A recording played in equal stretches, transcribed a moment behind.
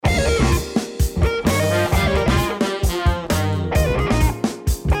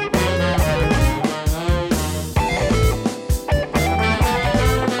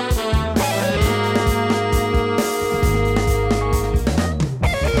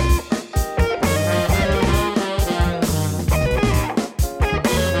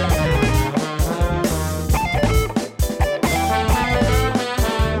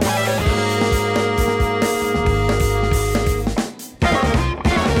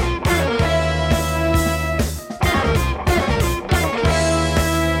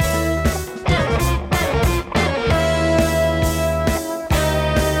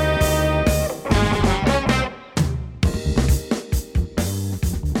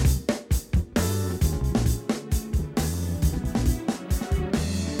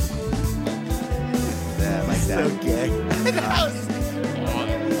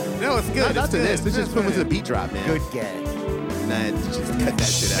to this. Let's just put him to the beat drop, man. Good gay. Nah, just cut that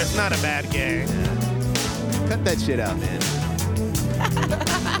shit out. It's not a bad gay. Yeah. Cut that shit out, man.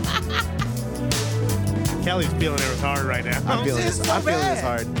 Kelly's feeling it hard right now. I'm feeling this. I'm feeling this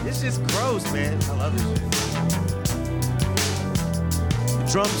hard. It's just gross, man. I love this shit. The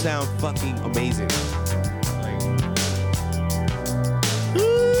drums sound fucking amazing. Like,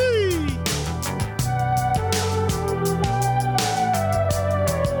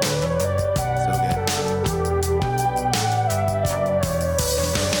 So good.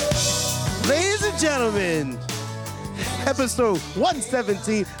 ladies and gentlemen, episode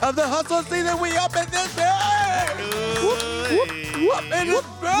 117 of the Hustle Season. We up in this bitch! Whoop in this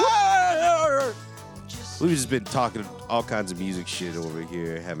bitch! We've just been talking all kinds of music shit over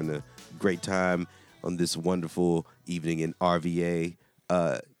here, having a great time on this wonderful evening in RVA.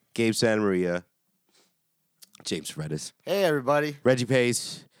 Gabe Santa Maria, James Redis, Hey, everybody. Reggie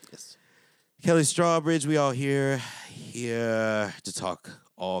Pace, Yes. Kelly Strawbridge. We all here to talk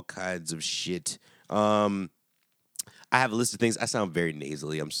all kinds of shit. I have a list of things. I sound very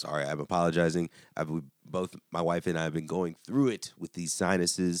nasally. I'm sorry. I'm apologizing. Both my wife and I have been going through it with these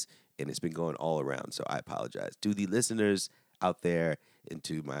sinuses, and it's been going all around. So I apologize to the listeners out there and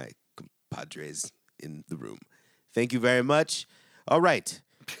to my compadres in the room. Thank you very much. All right.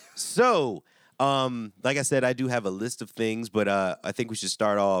 So, like I said, I do have a list of things, but I think we should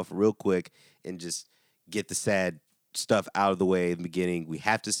start off real quick and just get the sad stuff out of the way in the beginning. We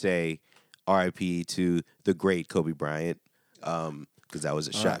have to say R.I.P. to the great Kobe Bryant, because that was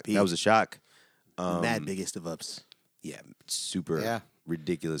a shock. R.I.P. That was a shock. Mad biggest of ups. Yeah, super Yeah.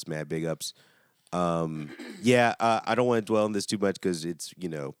 ridiculous, mad big ups. I don't want to dwell on this too much because it's,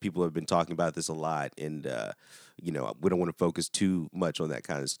 people have been talking about this a lot, and, we don't want to focus too much on that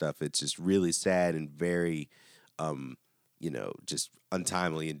kind of stuff. It's just really sad and very, just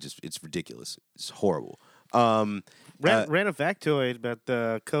untimely, and just, it's ridiculous. It's horrible. Ran a factoid about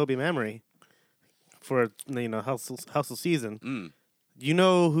the Kobe memory for Hustle season. You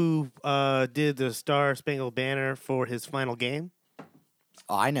know who did the Star Spangled Banner for his final game?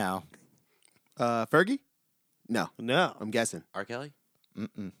 Oh, I know. Fergie? No, No. I'm guessing. R. Kelly?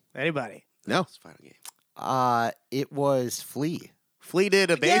 Anybody? No. It's the final game. It was Flea. Flea did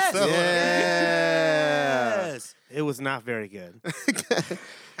a bass Yes! solo. Yes. It was not very good.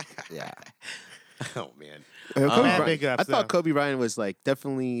 Yeah. Oh, man. Kobe Mad Bryant- big ups, I thought though. Kobe Bryant was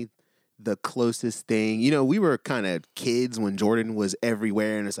definitely the closest thing. We were kind of kids when Jordan was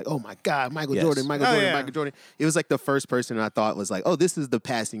everywhere, and it's like, oh my God, Michael Yes. Jordan, Michael Oh, Jordan, yeah. Michael Jordan. It was like the first person I thought was like, oh, this is the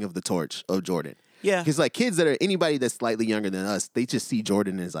passing of the torch of Jordan. Yeah. Because like kids that are anybody that's slightly younger than us, they just see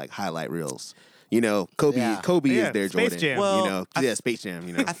Jordan as like highlight reels. Kobe Yeah. is their Space Jordan. Jam. Well, Space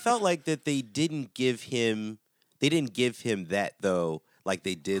Jam. I felt like that they didn't give him that though, like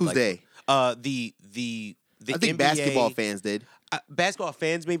they did. Who's like, they? The I think NBA, basketball fans did. basketball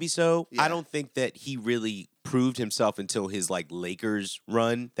fans maybe so. Yeah. I don't think that he really proved himself until his like Lakers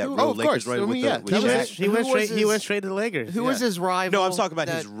run. That Oh, real of Lakers course. run I with mean, yeah. with He Shaq. was- He went Who was straight. He went his- straight to the Lakers. Who was his rival? No, I'm talking about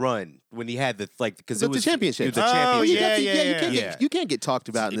that- his run when he had because The it was championship. It was the Oh, championship. yeah, You yeah, can't yeah. get, you can't get talked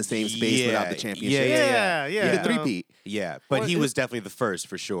about in the same space without the championship. Yeah. He did no. three-peat. Yeah, but Well, he it- was definitely the first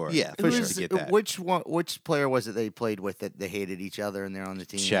for sure. Yeah, Who for sure. was- To get that. Which player was it they played with that they hated each other and they're on the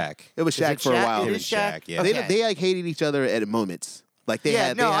team? Shaq. It was Is Shaq it for a Shaq? while. It Him is and Shaq. Shaq, yeah. They Okay. they like hated each other at moments. Like they Yeah,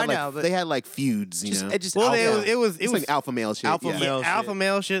 had, no, they had I like know, but- they had like feuds. Just, know, it just Well, alpha- it was it's like alpha male shit. alpha yeah. male. shit. alpha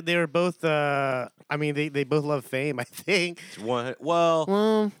male shit. They were both. They both love fame. I think.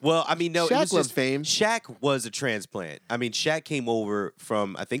 Well, I mean, no, Shaq it was loves just, fame. Shaq was a transplant. I mean, Shaq came over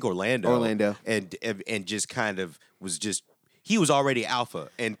from I think Orlando, and just kind of was just he was already alpha,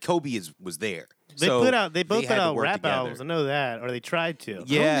 and Kobe was there. They So They both had put to out work rap together. albums. I know that, or they tried to.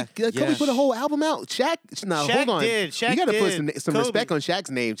 Yeah, Kobe put a whole album out. Shaq, no, Shaq hold on. did. Shaq you got to put did. some Kobe. respect on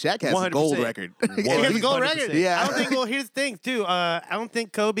Shaq's name. Shaq has a 100%. gold record. He has a gold 100%. record. Yeah. I don't think. Well, here's the thing too. I don't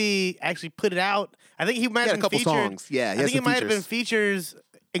think Kobe actually put it out. I think he might He had have a been couple featured. songs. Yeah, he I had think it some might have been features. features,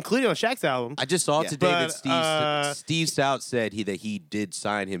 including on Shaq's album. I just saw Yeah. today But, that Steve Stout said that he did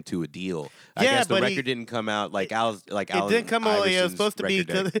sign him to a deal. I Yeah, guess the but record didn't come out like Al. Like It Allen didn't come out. It was Iverson's supposed to be.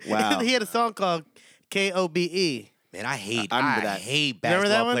 record did. Wow. He had a song called KOBE. Man, I hate. I remember I that. hate Remember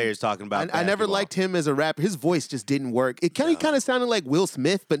that basketball one? players talking about. I never basketball. liked him as a rapper. His voice just didn't work. It kind of sounded like Will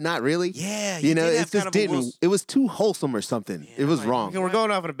Smith, but not really. Yeah, you know, did it have just kind of a didn't. Will- It was too wholesome or something. it was wrong. Okay, we're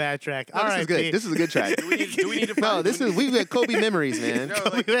going off on a bad track. No, All this right, is good. Pete. This is a good track. Do we need to No, find- this is we've got Kobe memories, man.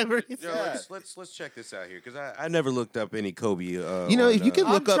 Kobe memories. Let's check this out here because I never looked up any Kobe. You know, if you could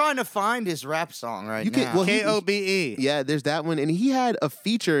I'm look up, trying to find his rap song right you now. can. Well, KOBE. yeah, there's that one, and he had a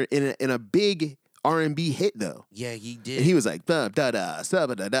feature in a big R&B hit though. Yeah, he did. And he was like, da da da, da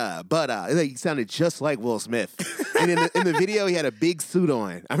da da, but he sounded just like Will Smith. And in the video, he had a big suit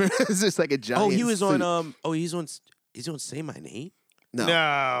on. I remember it was just like a giant. Oh, he was suit. on. He's on Say My Name. No,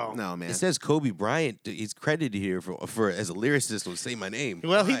 No. no, man. It says Kobe Bryant. He's credited here for as a lyricist on Say My Name.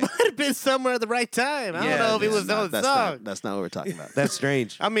 Well, he Right. might have been somewhere at the right time. I Yeah, don't know if he that's was on the that's song. that's not what we're talking about. That's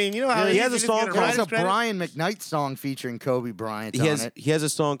strange. I mean, you know how Yeah, he has easy a it is to song get called- There's writer's a credit? Brian McKnight song featuring Kobe Bryant He on has it. he has a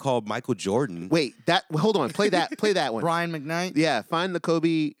song called Michael Jordan. Wait, hold on. Play that one. Brian McKnight? Yeah, find the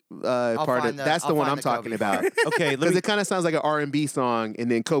Kobe part. find That's the I'll one find I'm the talking Kobe about. Okay, let Because me. it kind of sounds like an R&B song, and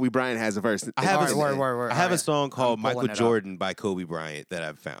then Kobe Bryant has a verse. I have All right, a, word. I have All a right. song called I'm pulling Michael it up. Jordan by Kobe Bryant that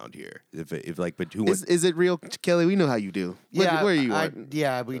I've found here. But who wants? Is it real, Kelly? We know how you do. Where are you?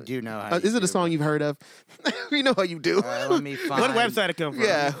 Yeah, we do know how Is it a song you've heard of? We know how you do. All right, let me find. What website it come from?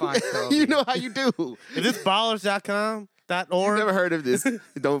 Yeah, find Kobe. you know how you do. Is this ballers.com? You've .org? never heard of this?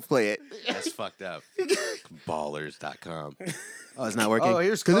 Don't play it. That's fucked up. Ballers.com. Oh, it's not working. Oh,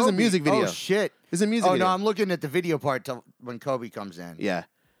 here's because Kobe. it's a music video. Oh shit! It's a music Oh video. no, I'm looking at the video part till when Kobe comes in. Yeah,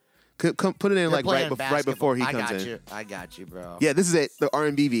 put it in They're like playing right before he basketball. comes in. I got you, bro. Yeah, this is it. The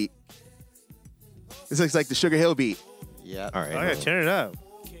R&B beat. This looks like the Sugar Hill beat. Yep. All right. Oh, yeah, turn it up.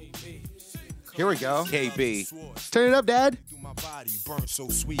 Here we go. KB. Turn it up, Dad.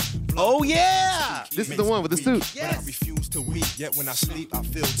 Oh yeah. This is the one with the suit. Yes. I refuse to weep, yet when I sleep, I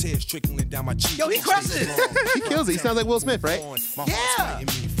feel tears trickling down my cheeks. Yo, he crushes it. He kills it. He sounds like Will Smith, right? Yeah. Me,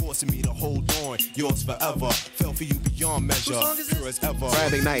 forcing me to hold on. Yours forever. Fell for you beyond measure. Pure as ever.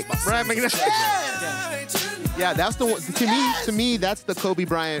 Brian McKnight. Brian McKnight. Yeah, that's the one. To me, that's the Kobe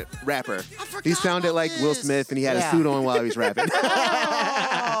Bryant rapper. He sounded like Will Smith, and he had a Yeah. suit on while he was rapping.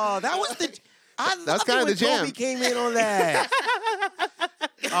 Oh, that was the. That's kinda the jam. Kobe came in on that.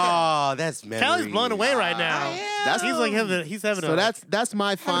 Oh, that's memory. Kelly's blown away right now. That's- He's like he's having So a that's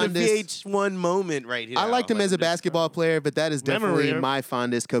my Having a fondest. VH1 moment right here. I liked him as a basketball player, but that is definitely Memory. my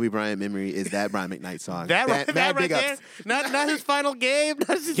fondest Kobe Bryant memory. Is that Brian McKnight song? that Mad right big there. ups. Not his final game.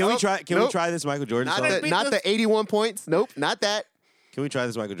 Can we try? Can we Nope. try this Michael Jordan Not song? the 81 points. Nope, not that. Can we try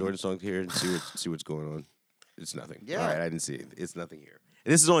this Michael Jordan song here and see what's going on? It's nothing. Yeah. All right, I didn't see it. It's nothing here.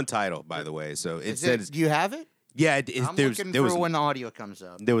 This is on Tidal, by the way. So it says, Do you have it? yeah, I'm there looking was for when the audio comes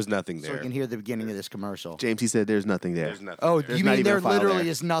up, there was nothing so we there. can hear the beginning of this commercial. James, he said there's nothing there. There's nothing. Oh, there. you not mean even there a file literally there.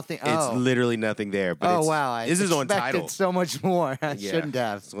 is nothing? It's Oh, literally nothing there. But oh it's, wow! I this is on expected Tidal. so much more. I Yeah, shouldn't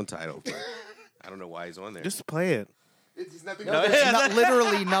have. It's on Tidal. But I don't know why he's on there. Just play it. It's nothing. There's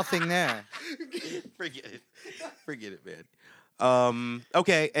literally nothing there. Forget it. Forget it, man.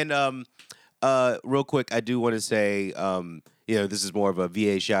 Okay, and real quick, I do want to say, this is more of a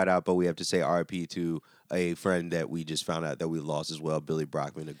VA shout out, but we have to say RIP to a friend that we just found out that we lost as well, Billy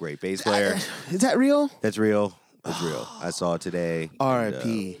Brockman, a great bass player. Is that real? That's real. That's real. I saw it today. and,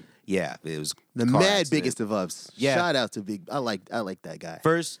 R.I.P. Yeah, it was The car mad accident. biggest of ups. Yeah. Shout out to Big. I like that guy.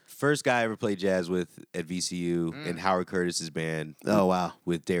 First guy I ever played jazz with at VCU in Howard Curtis's band. Oh wow.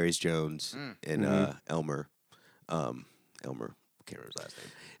 With Darius Jones and Elmer. Elmer, can't remember his last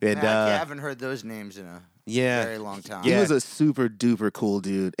name. And I haven't heard those names in a yeah, very long time. He Yeah. was a super duper cool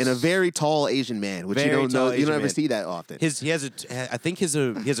dude and a very tall Asian man, which Very you don't know. tall You don't Asian ever man. see that often. he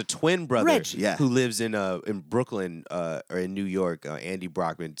has a twin brother Reggie. Yeah. who lives in Brooklyn or in New York. Andy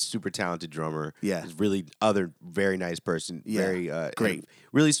Brockman, super talented drummer. Yeah. Is really very nice person. Yeah. Very Great. and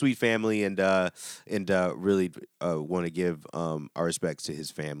really sweet family and really want to give our respects to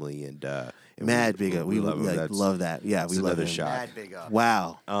his family and Mad big up. We love him. like, That's- love that. Yeah, that's we love another him. shot. Mad big up.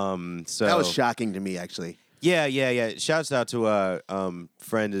 Wow. So That was shocking to me, actually. Yeah. Shouts out to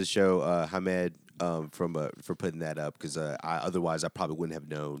friend of the show, Hamed, for putting that up because otherwise I probably wouldn't have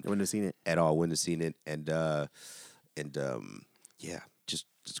known I wouldn't have seen it. at all. Wouldn't have seen it, and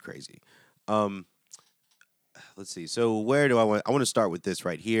just crazy. Let's see. So where do I want? I want to start with this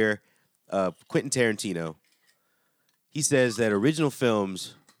right here. Quentin Tarantino. He says that original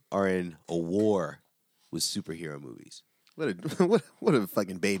films are in a war with superhero movies. What a what a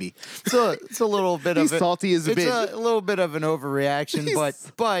fucking baby. So it's a little bit He's of salty as a it's bitch. a little bit of an overreaction,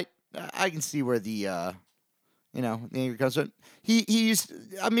 but I can see where the the anger comes from. He used.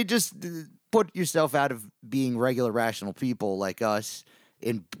 I mean, just put yourself out of being regular rational people like us,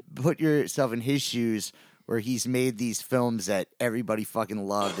 and put yourself in his shoes, where he's made these films that everybody fucking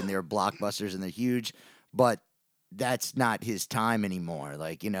loved, and they're blockbusters and they're huge, but that's not his time anymore.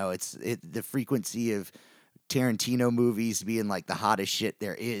 Like, the frequency of Tarantino movies being like the hottest shit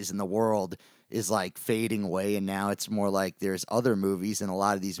there is in the world is like fading away, and now it's more like there's other movies, and a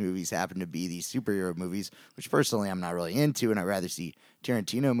lot of these movies happen to be these superhero movies, which personally I'm not really into, and I'd rather see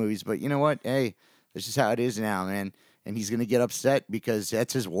Tarantino movies. But you know what? Hey, this is how it is now, man. and he's gonna get upset because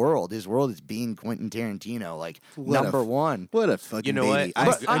that's his world. His world is being Quentin Tarantino, like What number one. What a fucking You know what? baby. I-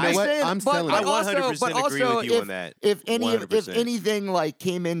 You But know I'm what? saying, I'm but, selling I it. but also, 100% but agree also with you if, on that. If 100%. anything like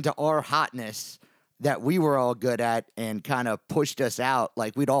came into our hotness that we were all good at and kind of pushed us out,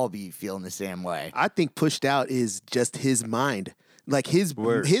 like we'd all be feeling the same way. I think Pushed Out is just his mind. Like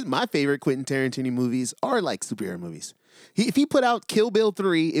my favorite Quentin Tarantino movies are like superhero movies. If he put out Kill Bill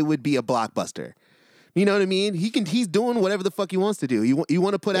 3, it would be a blockbuster. You know what I mean? He's doing whatever the fuck he wants to do. You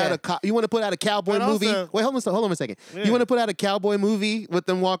want to put out a cowboy But movie? also- Wait, hold on a second. Yeah. You want to put out a cowboy movie with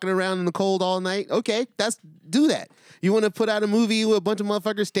them walking around in the cold all night? Okay, do that. You want to put out a movie with a bunch of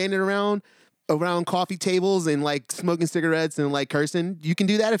motherfuckers standing around coffee tables and like smoking cigarettes and like cursing? You can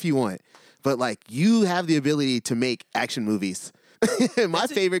do that if you want. But like you have the ability to make action movies. My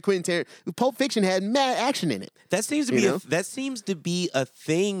favorite Quentin Tarantino, Pulp Fiction had mad action in it. That seems to You be know? that seems to be a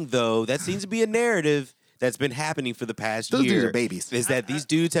thing, though. That seems to be a narrative that's been happening for the past Those year. dudes are babies. Is that these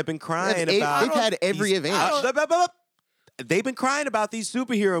dudes have been crying about? They've had every these- advantage. They've been crying about these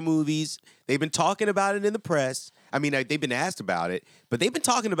superhero movies. They've been talking about it in the press. I mean, they've been asked about it, but they've been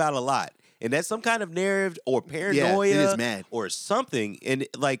talking about it a lot. And that's some kind of narrative or paranoia it is mad. or something. And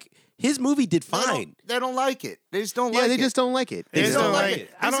like his movie did fine. They don't like it. They just don't Yeah, like they it. just don't like it. They just don't like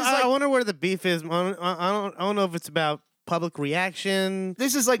it. I This don't. is like- I wonder where the beef is. I don't know if it's about public reaction.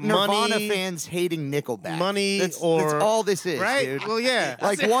 This is like Nirvana money- fans hating Nickelback. money that's or- all this is, Right? dude. Well, yeah.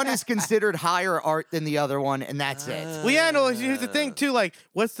 Like one is considered higher art than the other one, and that's it. Well, yeah, no. Here's the thing too. Like,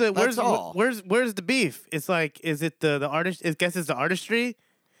 where's all. where's the beef? It's like, is it the artist? I guess it's the artistry.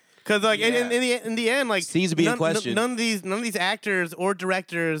 Because like in the end, like Seems to be in question. None of these actors or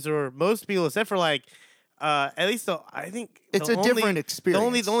directors or most people, except for like at least I think It's the a only- different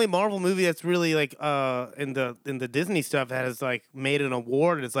experience. The only Marvel movie that's really like in the Disney stuff that has like made an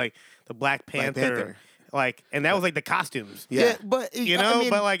award is like the Black Panther. Panther. Like, and that was like the costumes. Yeah. but You know, I mean,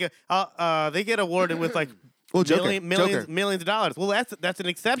 but like they get awarded with like Well, Joker. millions of dollars. Well, that's an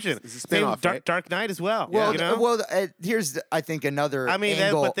exception. It's a Same spinoff, Dark, right? Dark Knight as well. well, you know? here's I think another. I mean,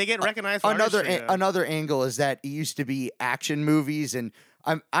 angle. but they get recognized for another artistry, though. another angle is that it used to be action movies, and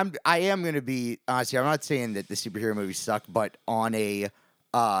I am going to be honest here. I'm not saying that the superhero movies suck, but on a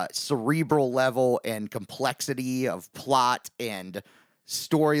cerebral level and complexity of plot and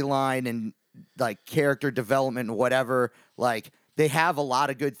storyline and like character development and whatever, like they have a lot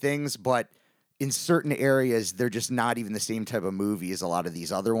of good things, but in certain areas they're just not even the same type of movie as a lot of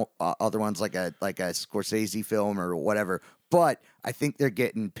these other ones, like a Scorsese film or whatever. But I think they're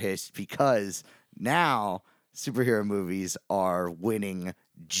getting pissed because now superhero movies are winning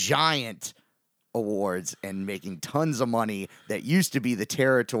giant awards and making tons of money that used to be the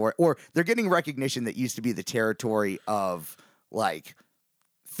territory, or they're getting recognition that used to be the territory of like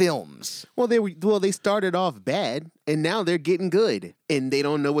films. Well, they started off bad, and now they're getting good, and they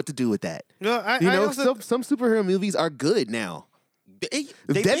don't know what to do with that. No, I also, some superhero movies are good now. They've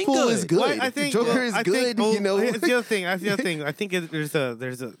been Deadpool is good. Well, I think Joker is I good. Think, well, you know, it's the other thing. That's the other thing. I think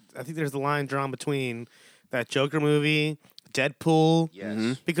there's a line drawn between that Joker movie, Deadpool.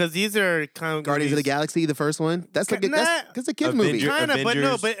 Yes. Because these are kind of Guardians of the Galaxy, the first one. That's like that's a kid's movie. Avenger- kind of, but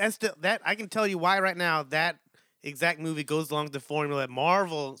no, Avengers. but that's that I can tell you why right now that exact movie goes along with the formula that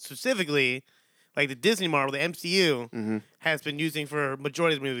Marvel specifically, like the Disney Marvel, the MCU, has been using for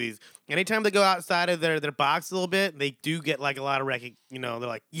majority of the movies. Anytime they go outside of their box a little bit, they do get like a lot of they're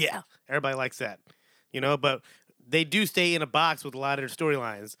like, yeah, everybody likes that. But they do stay in a box with a lot of their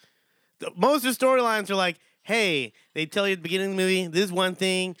storylines. Most of the storylines are like, hey, they tell you at the beginning of the movie, this is one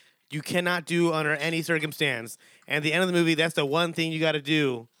thing you cannot do under any circumstance. And at the end of the movie, that's the one thing you got to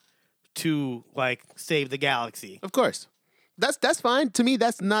do to like save the galaxy. Of course, that's fine. To me,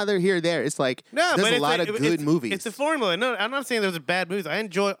 that's neither here nor there. It's like No, there's but a it's lot like, of good movies. It's a formula. No, I'm not saying those are bad movies. I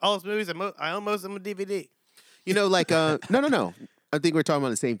enjoy all those movies. I own most of them on DVD. Like no. I think we're talking about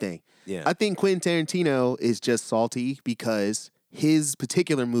the same thing. Yeah. I think Quentin Tarantino is just salty because his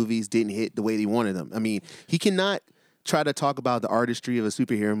particular movies didn't hit the way he wanted them. I mean, he cannot try to talk about the artistry of a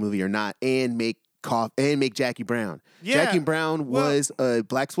superhero movie or not and make Jackie Brown. Yeah. Jackie Brown was a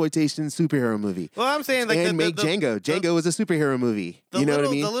blaxploitation superhero movie. Well, I'm saying like and make Django. Django was a superhero movie. You know what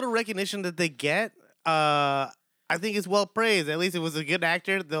I mean? The little recognition that they get, I think is well praised. At least it was a good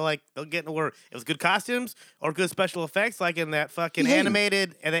actor. They'll get in word. It was good costumes or good special effects, like in that fucking Yeah.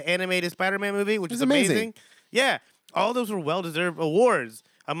 animated Spider-Man movie, which It's is amazing. amazing. Yeah, all those were well-deserved awards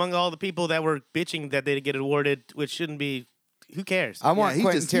among all the people that were bitching that they didn't get awarded, which shouldn't be. Who cares? I want he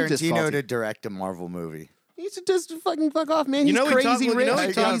Quentin just- he's just Tarantino salty. to direct a Marvel movie. He should just fucking fuck off, man. You He's know he crazy talked- you rich. know he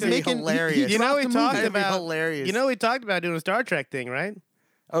He's talked- making hilarious. You know he dropped the talked movie. That'd be about hilarious. You know he talked about doing a Star Trek thing, right?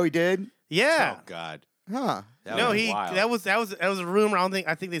 Oh, he did? Yeah. Oh God. Huh. That was a rumor.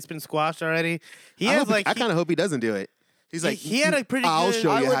 I think it's been squashed already. I kind of hope he doesn't do it. He's like, he had a pretty I'll good.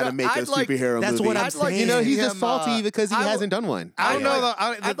 show you how to make a superhero movie. That's what I'm saying. You know, he's Him, just salty because he hasn't done one. I don't know.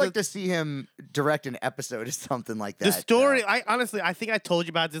 I'd like to see him direct an episode or something like that. The story, I think I told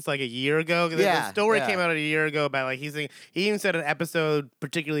you about this like a year ago. The story came out a year ago about like he even said an episode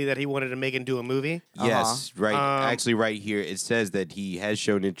particularly that he wanted to make into a movie. Yes, right. Actually, right here it says that he has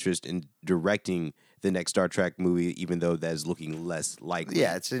shown interest in directing the next Star Trek movie, even though that's looking less likely.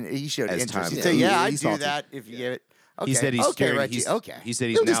 Yeah, he showed as interest. time He said, "Yeah, I'd he's do salty. that if you get it." Okay. He said he's steering. Reggie. He said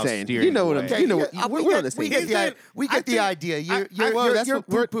he's I'm now just saying. steering. You know what I'm. away. You know what? We're on the same. We get the idea.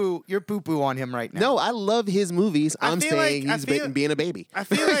 You're poo poo on him right now. No, I love his movies. I'm feel saying like- he's been being a baby. I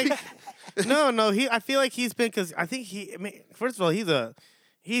feel like no. I feel like he's been because I think first of all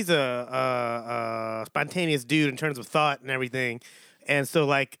he's a spontaneous dude in terms of thought and everything, and so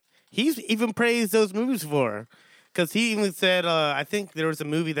like he's even praised those movies for, because he even said I think there was a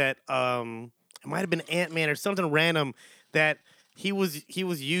movie that it might have been Ant-Man or something random that he was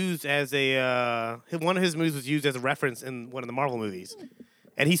used as a one of his movies was used as a reference in one of the Marvel movies,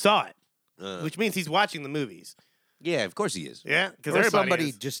 and he saw it, which means he's watching the movies. Yeah, of course he is. Yeah, because Or somebody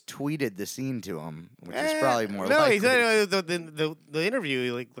is. just tweeted the scene to him, which is probably more no, likely. he said the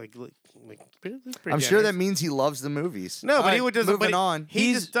interview like pretty I'm sure that generous. means he loves the movies. No, All but right, he would just moving on.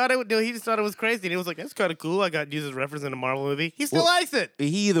 He just thought it was crazy, and he was like, "That's kind of cool. I got used as a reference in a Marvel movie." He still likes it.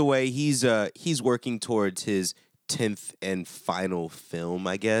 Either way, he's working towards his 10th and final film,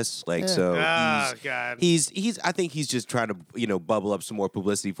 I guess. Like so, Oh God. he's I think he's just trying to bubble up some more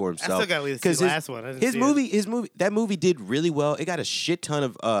publicity for I himself. still got to see the last one. I didn't His see it. movie, that movie did really well. It got a shit ton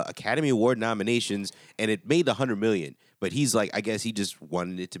of Academy Award nominations, and it made $100 million. But he's like, I guess he just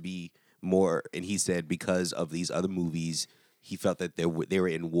wanted it to be more, and he said because of these other movies, he felt that they were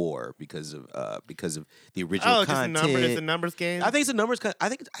in war because of the original content. It's a numbers game. I think it's a numbers. I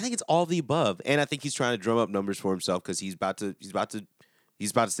think it's all the above, and I think he's trying to drum up numbers for himself because he's about to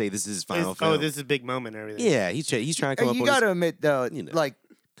say this is his final film. Oh, this is a this big moment and everything. Yeah, he's trying to come up. You on got to his, admit though, like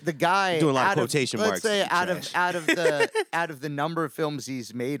the guy doing a lot of out quotation let's marks. say Trash. out of the number of films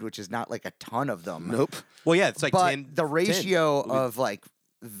he's made, which is not like a ton of them. Nope. Well, yeah, it's like But 10. the 10. ratio of like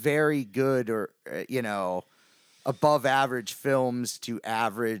very good or above average films to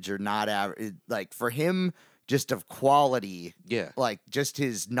average or not average, like for him, just of quality. Yeah. Like just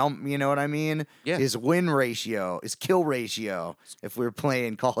his you know what I mean? Yeah. His win ratio, his kill ratio, if we were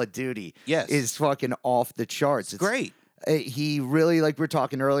playing Call of Duty, Yes. is fucking off the charts. It's Great. He really, like we were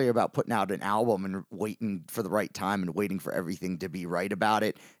talking earlier about putting out an album and waiting for the right time and waiting for everything to be right about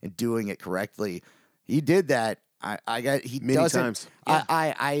it and doing it correctly. He did that. Many doesn't.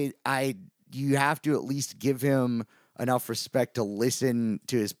 times. You have to at least give him enough respect to listen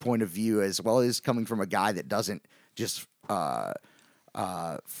to his point of view, as well as coming from a guy that doesn't just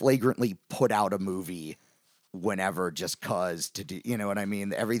flagrantly put out a movie whenever just cause to do, you know what I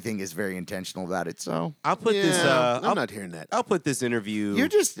mean? Everything is very intentional about it. So I'll put this. I'm not hearing that. I'll put this interview.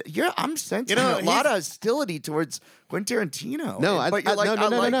 I'm sensing You know, a lot of hostility towards Quentin Tarantino. No, but you're like, no, I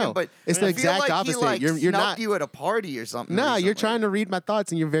like no. him, but It's the I feel exact like opposite. He, like, You're snubbed not. you at a party or something. No, you're recently. trying to read my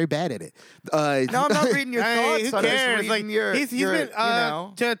thoughts, and you're very bad at it. No, I'm not reading your Hey, thoughts. who I'm just cares? reading Like your, he's your, been you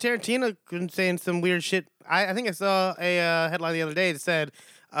know. Tarantino been saying some weird shit. I think I saw a headline the other day that said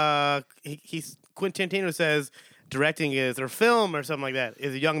Quentin Tarantino says directing or film or something like that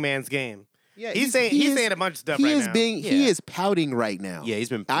is a young man's game. Yeah, he's saying a bunch of stuff he right is now. He is pouting right now. Yeah, he's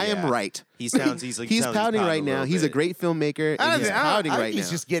been. I am yeah. right. He sounds. He's pouting right now. He's a great filmmaker, and he's pouting I right think now. he's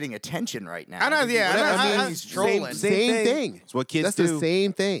just getting attention right now. I know, yeah, Whatever I know, he's trolling. Same thing. It's what kids That's do. the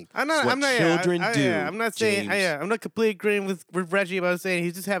same thing. I'm It's not. what I'm not. children do, I'm not saying. James. I'm not completely agreeing with Reggie about saying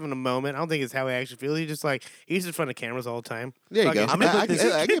he's just having a moment. I don't think it's how he actually feels. He's just in front of cameras all the time. There you Fuck go.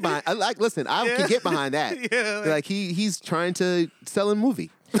 it. I get behind. Listen, I can get behind that. Yeah, like he's trying to sell a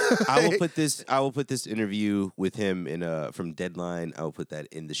movie. I will put this interview with him in from Deadline. I will put that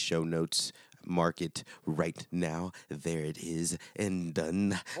in the show notes. Mark it right now. There it is and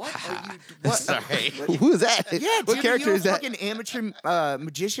done. What are you? What? Sorry. Who is that? Yeah, what Jimmy, character you're is a that? fucking amateur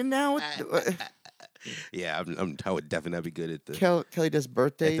magician now. Yeah, I would definitely not be good at the Kelly does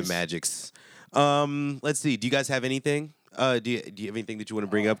birthdays. at the magics. Let's see. Do you guys have anything? Do you have anything that you want to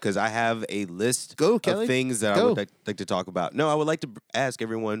bring up? Because I have a list Go, of Kelly. things that I Go. would like to talk about. No, I would like to ask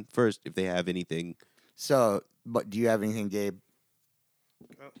everyone first if they have anything. So, but do you have anything, Gabe?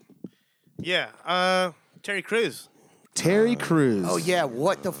 Yeah. Terry Crews. Terry Crews. Oh yeah,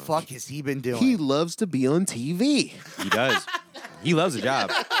 what the fuck has he been doing? He loves to be on TV. He does. He loves the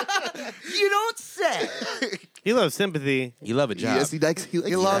job. You don't say. He loves sympathy. You love a job. Yes, he likes. He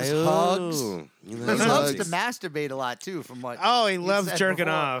loves hugs. Oh, you He love loves to hugs. masturbate a lot too. From what? Oh, he loves said jerking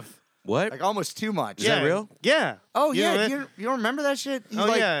before. off. What? Like almost too much. Is that real? Yeah. Oh You know yeah, that? you don't remember that shit? He, Oh,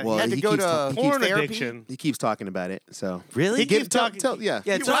 like, yeah. he Well, had to he go keeps to talking- Porn therapy. addiction. He keeps talking about it. So Really? He keeps talking. yeah.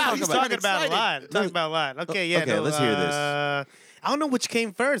 Yeah, Wow, talk he's about talking about it a lot. Talking about a lot. Okay, yeah. Okay, no, let's hear this. I don't know which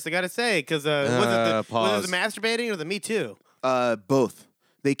came first. I gotta say, because was pause. it the masturbating or the Me Too? Both.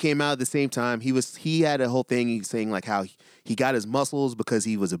 They came out at the same time. He had a whole thing he's saying like how he got his muscles because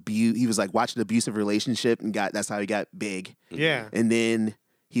he was abused. He was like watching an abusive relationship and that's how he got big. Yeah. And then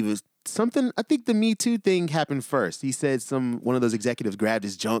he was something. I think the Me Too thing happened first. He said one of those executives grabbed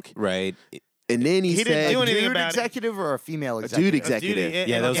his junk, Right. and then he He didn't said do anything Dude about it. executive or a female a executive? dude executive.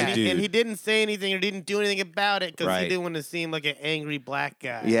 Yeah, that was a and, dude. And he didn't say anything or didn't do anything about it because Right. he didn't want to seem like an angry black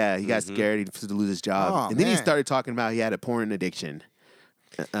guy. Yeah, he got scared. He was to lose his job, Oh, and then he man. started talking about he had a porn addiction.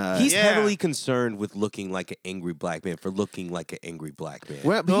 He's Yeah. heavily concerned with looking like an angry black man, for looking like an angry black man.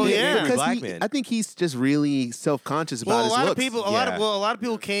 Well, Oh, he- yeah. because Black he- man. I think he's just really self-conscious about Well, a his lot looks. of people, a Yeah. lot of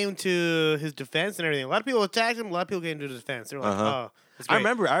people came to his defense and everything. A lot of people attacked him. A lot of people came to his defense. They were like, Uh-huh. "Oh, it's I great."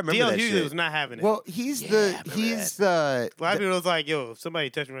 remember DL that Hughley shit. was not having it. Well, he's remember the a lot of people was like, "Yo, if somebody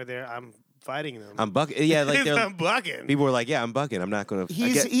touched me right there, I'm fighting them." I'm bucking. Yeah, like they're, I'm bucking. people were like, "Yeah, I'm bucking. I'm not gonna."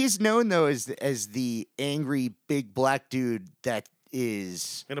 he's known though as the angry big black dude that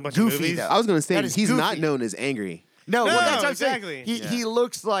is In a bunch of goofy movies? though. I was going to say That is he's not goofy. known as angry. No, No, well, that's what I'm exactly. saying. Yeah. He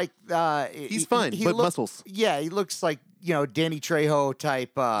looks like He's fun, but muscles. Yeah, he looks like Danny Trejo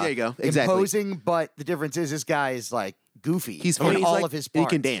type. There you go. Exactly. Imposing, but the difference is this guy is like goofy. He's in funny. He's all like- of his He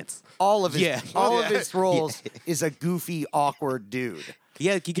parts. can dance. All of his Yeah. all of Yeah. his roles is a goofy, awkward dude.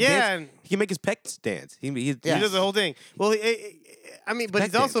 Yeah, he can Yeah, dance. and- He can make his pecs dance. He Yeah. He does the whole thing. Well, I mean, but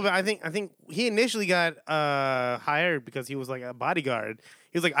he's Back also. I think he initially got hired because he was like a bodyguard.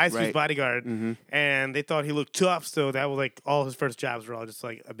 He was like Ice Cube's Right. bodyguard, and they thought he looked tough. So that was like all his first jobs were all just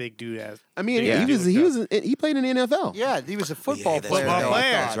like a big dude ass. I mean, Yeah. he played in the NFL. Yeah, he was a football that's player. right. though, I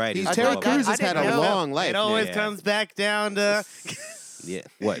Player. thought. That's right. He's I Terry thought that- Crews I has had didn't a know that. long life. It always Yeah. comes back down to Yeah.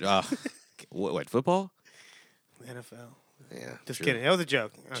 What? What? Football? NFL. Yeah. Just true. kidding. That was a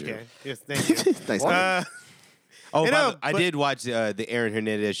joke. Okay. Yes. Thank you. Nice. Oh, I by know, the- I but- did watch the Aaron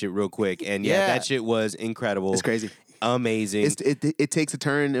Hernandez shit real quick, and yeah, Yeah. that shit was incredible. It's crazy. Amazing. It takes a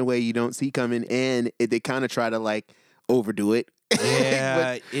turn in a way you don't see coming, and they kind of try to like overdo it.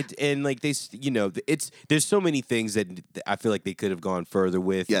 Yeah, and like there's so many things that I feel like they could have gone further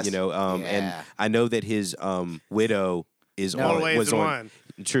with. Yes. And Yeah. I know that his widow is No. All on ways was in on. one.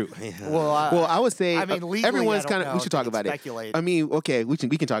 True. Well, Well, I would say I mean, legally, everyone's I don't kind of. know We if should you talk can about it. speculate. I mean, okay, we can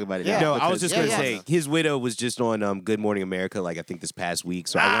talk about it. Yeah. now No, I was because- just Yeah, gonna yeah. say his widow was just on Good Morning America, like I think this past week.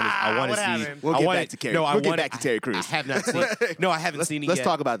 So I want what to see. happened? We'll I get wanna- back to Terry. No, I We'll get wanna- back to Terry Crews. I have not seen. No, I haven't seen it Let's yet.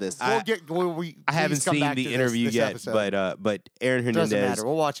 talk about this. we'll get. I please haven't come seen back the to interview this yet, episode. but Aaron Doesn't Hernandez. matter.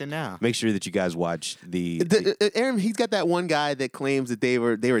 We'll watch it now. Make sure that you guys watch the. Aaron, he's got that one guy that claims that they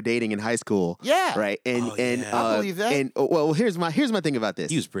were dating in high school. Yeah. Right. And Oh, and yeah. I believe that. And well, here's my thing about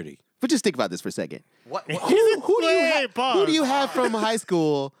this. He was pretty. But just think about this for a second. What? Who do you Wait, who do you pause. have from high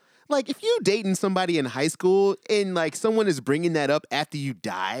school? Like, if you dating somebody in high school and like someone is bringing that up after you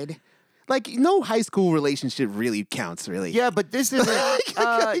died, like no high school relationship really counts, really. Yeah, but this isn't.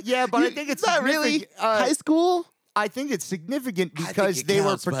 Yeah, but I think it's not really significant, high school. I think it's significant think because it they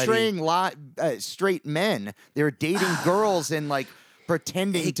counts, were buddy. portraying straight men. They were dating girls and like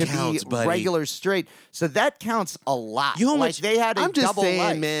pretending It to counts, be buddy. regular straight. So that counts a lot. You know how like much- they had a I'm just double saying,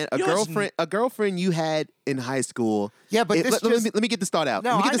 life. man. You know what's- A girlfriend you had in high school. Yeah, but this let, just- let me get this thought out. No,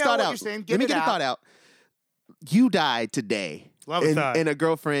 let me I get this know thought what out. you're saying. Let Get me it get the out. thought out. You died today, Love a thought. and a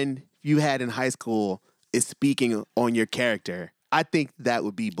girlfriend you had in high school is speaking on your character. I think that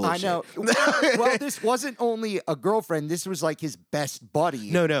would be bullshit. I know. Well, this wasn't only a girlfriend. This was like his best buddy.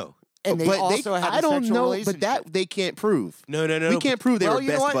 No. and they but also had a I don't sexual know, relationship. but that they can't prove. No. We can't prove they Well, were you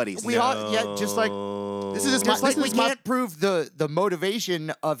know best what? buddies. We all, yeah, just like This is just just my- like this we is my- can't prove the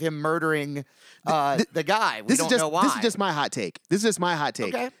motivation of him murdering the guy. We This don't is just know why. this is just my hot take. This is just my hot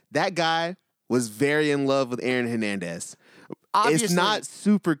take. Okay. That guy was very in love with Aaron Hernandez. Obviously. It's not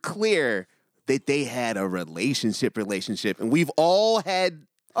super clear that they had a relationship, and we've all had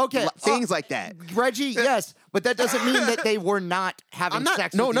Okay, things like that. Reggie, yes, but that doesn't mean that they were not having I'm not.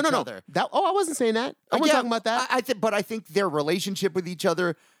 sex No, with no, each no, no. other. I wasn't saying that. I wasn't Yeah, talking about that. But I think their relationship with each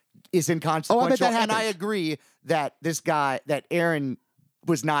other is inconsequential. that And I happens. agree that that Aaron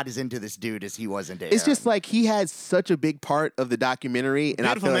was not as into this dude as he was into It's Aaron. just like he had such a big part of the documentary, and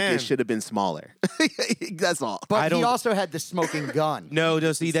I Beautiful feel like man. it should have been smaller. That's all. I But he don't- also had the smoking gun. No.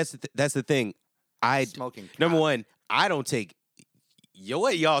 See, that's the thing. Smoking Number cock. one, I don't take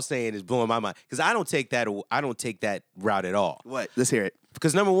what y'all saying is blowing my mind because I don't take that route at all. What? Let's hear it.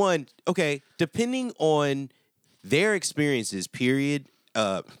 Because number one, okay, depending on their experiences, period.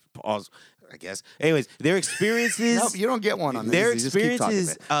 Pause. I guess. Anyways, their experiences. Nope, you don't get one on this. Their You just keep talking,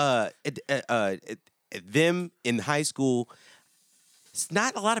 experiences. Them in high school. It's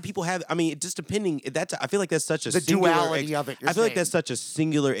not a lot of people have. I mean, just depending. I feel like that's such a The singular duality of it, you're I feel like saying. that's such a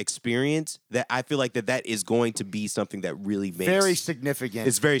singular experience that I feel like that is going to be something that really makes Very significant.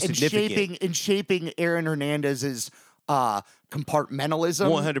 It's very significant. In shaping Aaron Hernandez's compartmentalism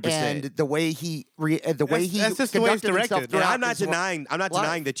 100%. and the way he That's just the way it's conducted himself directed. And throughout I'm not his denying. I'm not life.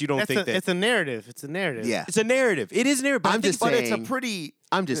 denying that you don't think that It's a narrative. It's a narrative. Yeah. it's a narrative. It is a narrative. But I'm I think, just But saying. it's a pretty.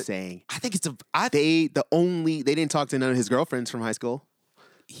 I'm just saying. I think it's a. They didn't talk to none of his girlfriends from high school.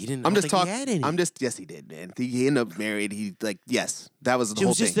 He didn't. I'm I don't just think talking. He had any. Yes, he did, man. He ended up married. Yes, that was the It whole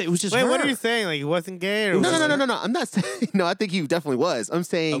was just. thing. It was just. Wait, her. what are you saying? Like he wasn't gay or No, was no. I'm not saying. No, I think he definitely was. I'm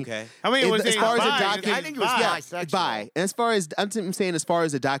saying. Okay. I mean, was as he far as bi? a doc, I think it was bisexual. bi. And as far as I'm saying, as far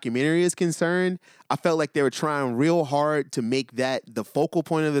as the documentary is concerned, I felt like they were trying real hard to make that the focal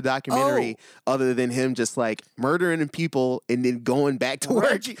point of the documentary, other than him just like murdering people and then going back to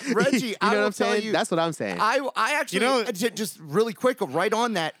Reggie, work. Reggie, you I know will what I'm tell saying? you- That's what I'm saying. I actually, You know- just really quick, right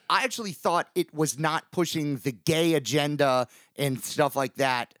on that, I actually thought it was not pushing the gay agenda and stuff like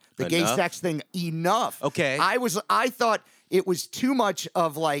that, the gay Enough? sex thing enough. Okay. I thought it was too much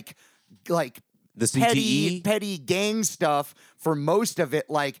of like The petty, CTE? petty gang stuff for most of it,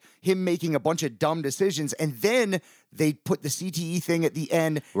 like him making a bunch of dumb decisions, and then they put the CTE thing at the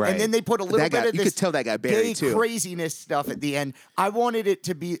end, Right. and then they put a little That guy- bit of you this could tell that guy gay buried, too. craziness stuff at the end. I wanted it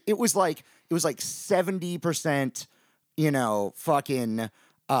to be. It was like 70%, fucking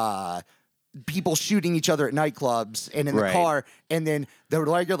people shooting each other at nightclubs and in the Right. car, and then the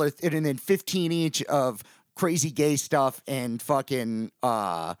regular, and then 15 each of crazy gay stuff and fucking,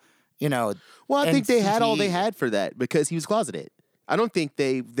 well, I think they had all they had for that because he was closeted. I don't think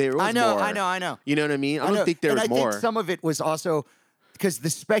there was I know, more. I know. You know what I mean? I know. don't think there and was I more. think some of it was also because the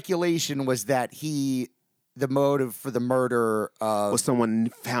speculation was that the motive for the murder was someone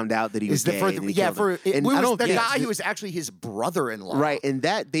found out that he was is the gay for and the, he yeah killed for him. it, And was I don't the think- guy who was actually his brother-in-law, Right, and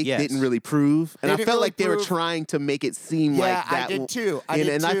that they Yes. didn't really prove, and They I didn't felt really like they were prove- trying to make it seem Yeah, like that. I did too. I and,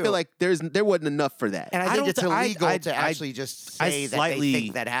 did and I too. feel like there wasn't enough for that. And I I think don't it's thi- I- illegal I- to I- actually just I say that slightly- they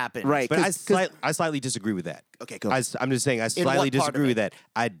think that happened. Right. But 'Cause- I slightly disagree with that. Okay, go. I'm just saying I what slightly part of disagree with it?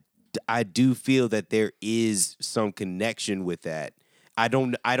 that. I do feel that there is some connection with that. I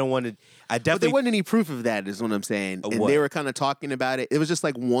don't want to. I But there definitely. wasn't any proof of that, is what I'm saying. And what? they were kind of talking about it. It was just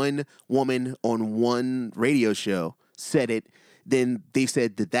like one woman on one radio show said it. Then they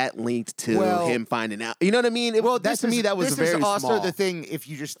said that linked to Well- him finding out. You know what I mean? That to me, that was this very is also small. the thing. If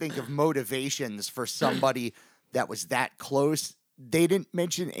you just think of motivations for somebody that was that close, they didn't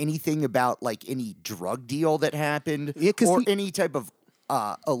mention anything about like any drug deal that happened, Yeah, 'cause or he- any type of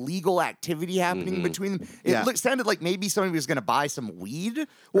illegal activity happening between them. It Yeah. sounded like maybe somebody was going to buy some weed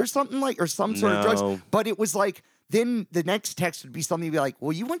or something or some sort of No. drugs. But it was like then the next text would be something to be like,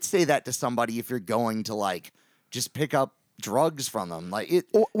 well, you wouldn't say that to somebody if you're going to like just pick up drugs from them. Like it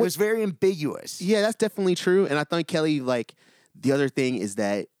was very ambiguous. Yeah, that's definitely true. And I think Kelly, like, the other thing is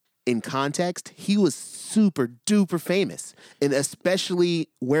that in context, he was super duper famous, and especially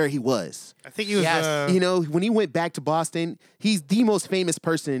where he was. I think he was. Yes. You know, when he went back to Boston, he's the most famous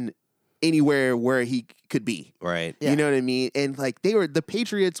person anywhere where he could be. Right. Yeah. You know what I mean? And like the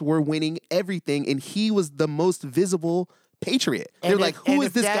Patriots were winning everything, and he was the most visible Patriot. They're like, who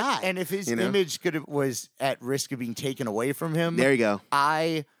is this guy? And if his You know? image was at risk of being taken away from him, There you go.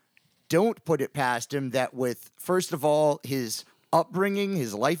 I don't put it past him that with, first of all, his upbringing,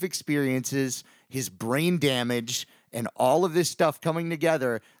 his life experiences, his brain damage, and all of this stuff coming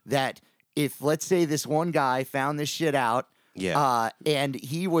together, that if, let's say, this one guy found this shit out, and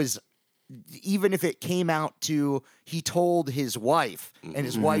he was, even if it came out to, he told his wife, and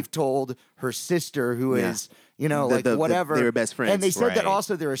his wife told her sister, who Yeah. is, whatever. they were best friends. And they said that Right.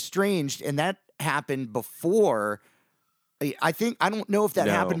 also they're estranged, and that happened before. I don't know if that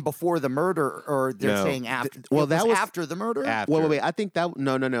No. happened before the murder or they're No. saying after. Well, It that was- after the murder. After. Wait. I think that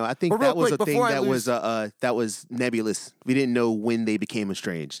no. I think But real that was quick, a thing before I that lose- was that was nebulous. We didn't know when they became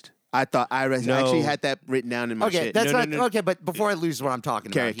estranged. I thought I actually had that written down in my Okay, shit. that's No, not no. okay. But before I lose what I'm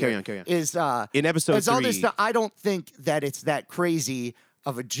talking about, Carry here on. Is In episode it's all this 3. stuff. I don't think that it's that crazy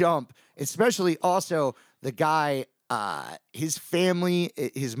of a jump, especially also the guy. His family,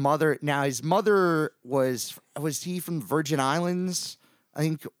 his mother. Now, his mother was he from Virgin Islands, I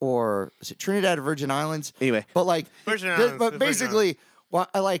think, or is it Trinidad or Virgin Islands? Anyway. but like, Virgin Islands, but Virgin basically,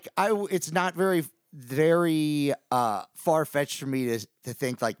 it's not very very far-fetched for me to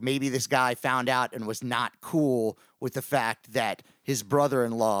think like maybe this guy found out and was not cool with the fact that his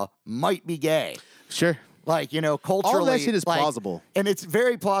brother-in-law might be gay. Sure. Like, culturally. All that shit is like, plausible. And it's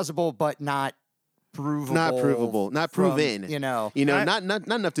very plausible, but not provable. Not proven. Not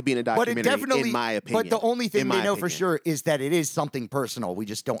enough to be in a But documentary, it definitely, in my opinion. But the only thing In they my know for opinion. sure is that it is something personal. We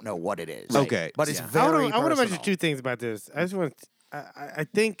just don't know what it is. Right. Okay. But it's Yeah. very I want to mention personal. two things about this. I just want. I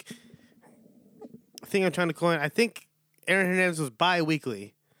think I'm trying to coin. I think Aaron Hernandez was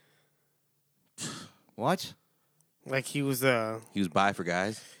bi-weekly. What? Like he was He was bi for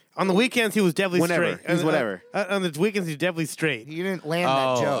guys. on the weekends. He was definitely Whenever. straight. He was whatever. On the weekends, he's definitely straight. You didn't land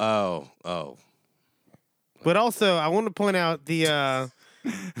that joke. Oh. But also, I want to point out the. I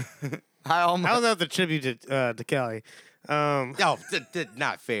almost. I was at the tribute to Kelly. Oh,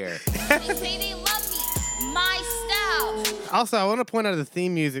 not fair. They say they love me. My style. Also, I want to point out the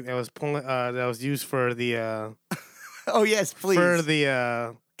theme music that was used for the Oh yes, please.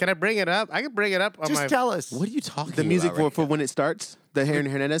 Can I bring it up? I can bring it up on Just my tell us. What are you talking The music about for right when it starts, the Aaron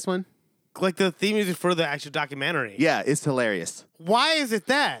Hernandez one. like the theme music for the actual documentary. Yeah, it's hilarious. Why is it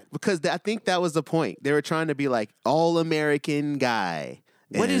that? Because I think that was the point. They were trying to be like all American guy.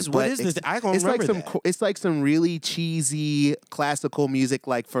 What is this? I don't it's like remember that. It's like some really cheesy classical music,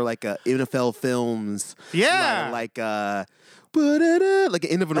 like for like a NFL films. Yeah. like like an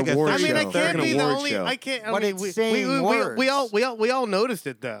end of an Like a award I show. mean, I can't Like an be the award only. show. I can't. I But mean, it's saying words. we all noticed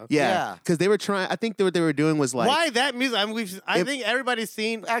it though. Yeah, Yeah. because they were trying. I think what they were doing was like. Why that music? I mean, I think everybody's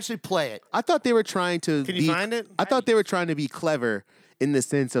seen. Actually, play it. I thought they were trying to. Can you find it? I thought they were trying to be clever in the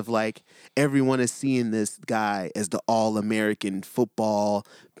sense of like everyone is seeing this guy as the all-American football,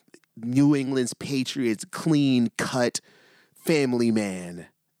 New England's Patriots, clean cut family man,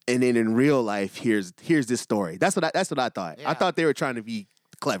 and then in real life, here's this story. That's what I thought. I Yeah. thought they were trying to be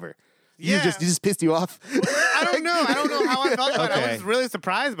clever. Yeah. You just pissed you off. I don't know. I don't know how I felt about it. I Okay. was really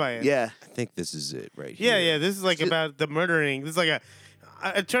surprised by it. Yeah. I think this is it right Yeah, here. yeah. This is like about the murdering. This is like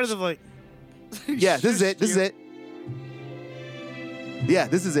in terms of like. Yeah, this is it. This is it. Yeah,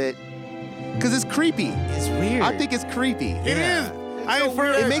 this is it. Because it's creepy. It's weird. I think it's creepy. It is.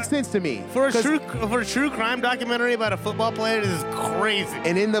 It makes sense to me. For a 'Cause- true crime documentary about a football player. This is crazy.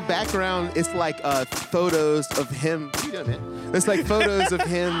 And in the background, it's like photos of him. What you doing, man? It's like photos of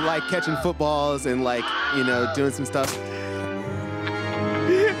him like catching footballs and like doing some stuff.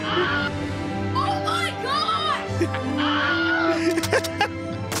 Oh my God!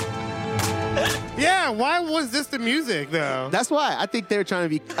 Yeah. Why was this the music though? That's why I think they're trying to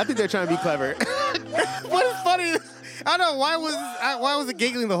be. I think they're trying to be clever. What is funny? I don't know why was it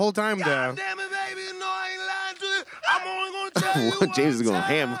giggling the whole time though. Damn it, baby, no, I ain't lying to you. I'm only gonna tell you. James is going one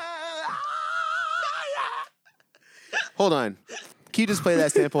ham. time. Hold on. Can you just play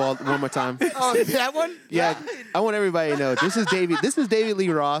that sample one more time? Oh, that one? Yeah, I want everybody to know this is David Lee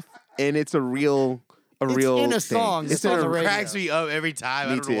Roth, and it's a real It's thing. in a song. It's It's in on a the radio. Cracks me up every time.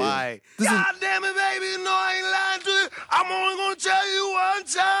 Me I don't too. know why. This is- God damn it, baby, no, I ain't lying to you. I'm only gonna tell you one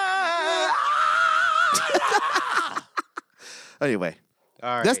time. Anyway,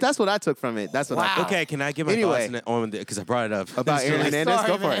 All right. that's what I took from it. That's what I Wow. took. Okay, can I get my Anyway. thoughts on because I brought it up About This is Aaron like Hernandez. Sorry,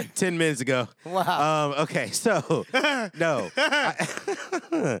 Go for man. it. 10 minutes ago. Wow. Okay, so no.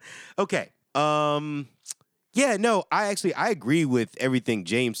 Okay. Yeah, no, I agree with everything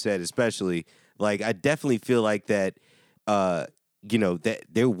James said, especially. Like I definitely feel like that that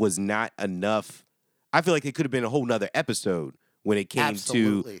there was not enough. I feel like it could have been a whole nother episode when it came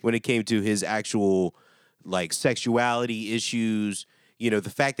Absolutely. to his actual like sexuality issues. The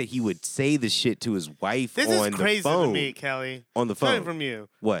fact that he would say the shit to his wife This on is crazy the phone. to me, Kelly. On the Coming phone. from you.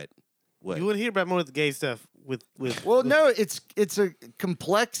 What? You wouldn't hear about more of the gay stuff with. Well, no, it's a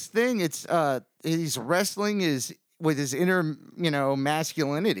complex thing. It's he's wrestling with his inner,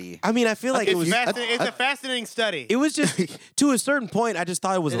 masculinity. I mean, I feel like it was. It's a fascinating study. It was just to a certain point. I just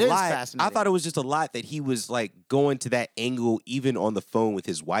thought it was It a is lot. I fascinating. thought it was just a lot that he was like going to that angle, even on the phone with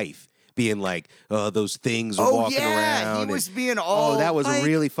his wife, being like, "Those things are walking around." he was being all. Oh, that was like,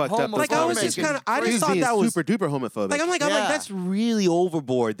 really fucked up. like, I was just kinda- I He just was thought being that was- super duper homophobic. like I'm like Yeah. that's really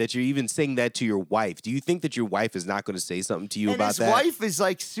overboard that you're even saying that to your wife. Do you think that your wife is not going to say something to you and about his that? wife is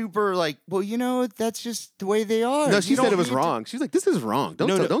like super like, well, that's just the way they are. no, You she said don't it was need to- wrong. She was like, "This is wrong.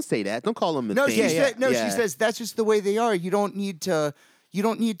 Don't say that. Don't call them." No, she said Yeah. she says that's just the way they are. You don't need to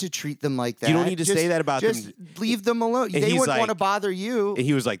treat them like that. You don't need to say that about just them. leave them alone. And They he's wouldn't want to like- bother you. And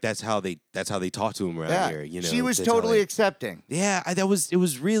he was like, "That's how they talk to him around here." She was That's how totally they- accepting. Yeah, it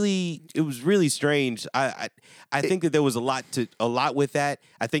was really strange. I think that there was a lot with that.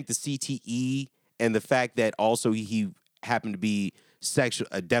 I think the CTE and the fact that also he happened to be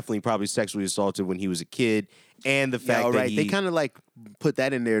definitely probably sexually assaulted when he was a kid, and the fact that they kind of like put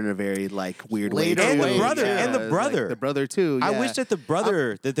that in there in a very like weird Later way. and too. the brother, Yeah, and the it's brother, like the brother too. I yeah. wish that the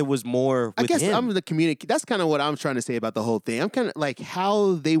brother that there was more. With I guess him. I'm the communic. That's kind of what I'm trying to say about the whole thing. I'm kind of like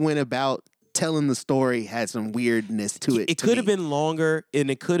how they went about telling the story had some weirdness to it. It could have been longer, and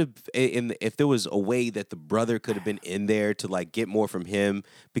it could have. And if there was a way that the brother could have been in there to like get more from him,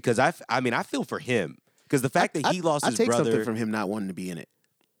 because I feel for him because the fact that he lost his take brother something from him not wanting to be in it.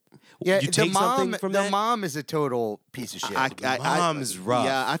 Yeah, you the take something mom. from the that? mom is a total piece of shit. Mom's rough.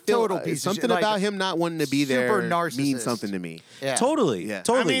 Yeah, I feel Total piece of something shit. Like, about him not wanting to be super there narcissist. means something to me. Yeah. Totally, Yeah.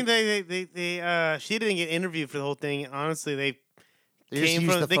 totally. I mean, they she didn't get interviewed for the whole thing. Honestly, They just came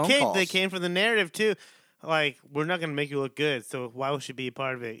used from the phone calls. they came from the narrative too. Like, we're not gonna make you look good, so why would she be a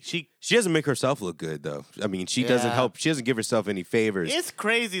part of it? She doesn't make herself look good though. I mean, she doesn't Yeah. help. She doesn't give herself any favors. It's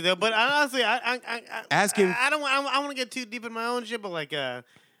crazy though. But honestly, I Ask him- I don't want to get too deep in my own shit, but like,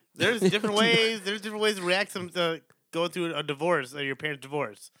 there's different ways. There's different ways to react to going through a divorce or your parents'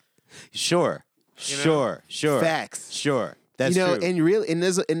 divorce. Sure, You know? sure. Facts. Sure. That's you know, true.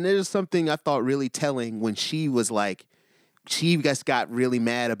 and there's something I thought really telling when she was like, she just got really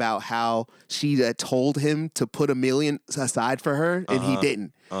mad about how she told him to put $1 million aside for her, and he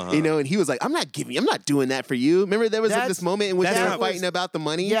didn't. You know, and he was like, I'm not doing that for you. Remember, there was like, this moment in which they were fighting about the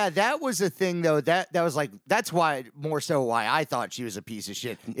money. Yeah, that was a thing though. That was like that's why more so why I thought she was a piece of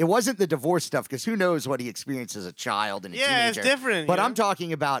shit. It wasn't the divorce stuff because who knows what he experienced as a child and a Yeah, it's teenager. different, But you I'm know?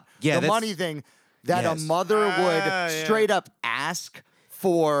 talking about Yeah, the that's- money thing that Yes. a mother would Yeah. straight up ask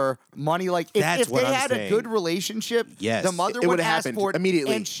for money. Like That's if what they I'm had saying. a good relationship, Yes. the mother It would would've ask happened for it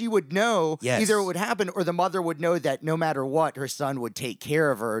immediately. and she would know Yes. either it would happen or the mother would know that no matter what, her son would take care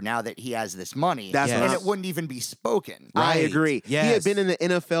of her now that he has this money. That's what and I'm- it wouldn't even be spoken. I Right. agree. He had Yes. been in the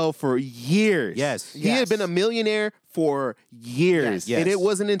NFL for years. Yes. He had been a millionaire for years. Yes. And it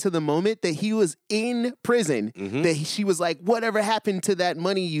wasn't until the moment that he was in prison that she was like, whatever happened to that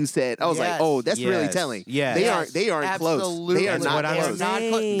money you said? I was like, Yes. oh, that's really Yes. telling. Yes. They aren't close. Absolutely. They are That's not what I'm close.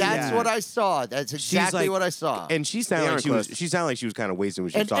 saying. That's Yeah. what I saw. That's exactly what I saw. And she They sounded like aren't she was. close. She sounded like she was kind of wasting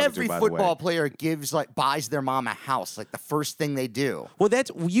when she was And talking every to her, by the football way. player buys their mom a house, like the first thing they do. Well, that's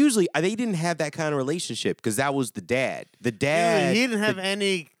usually they didn't have that kind of relationship because that was the dad. The dad. He didn't have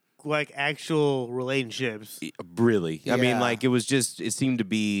any like actual relationships. Really. I mean, Yeah. like it seemed to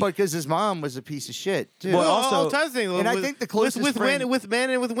be. But because his mom was a piece of shit, too. Well, all also- types of things. and I think the closest with friend- with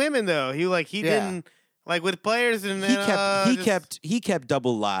men and with women though. He Yeah. didn't like with players and he kept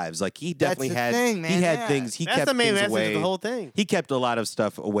double lives. Like he definitely the had thing, man, he had yeah. things. He That's kept the main things message away. of the whole thing. He kept a lot of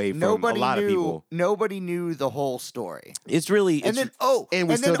stuff away from nobody a lot knew. of people. Nobody knew the whole story. It's really And it's, then and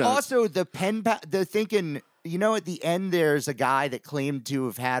we still then don't. also the the thinking. You know, at the end, there's a guy that claimed to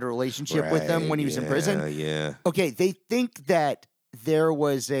have had a relationship with them when he was in prison. Yeah. Okay, they think that there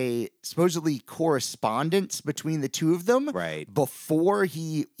was a supposedly correspondence between the two of them Right. before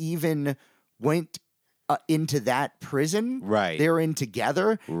he even went into that prison. Right. They were in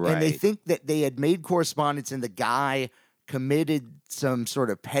together. And they Right. think that they had made correspondence and the guy committed some sort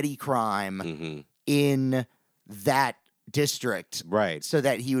of petty crime Mm-hmm. in that district. Right. So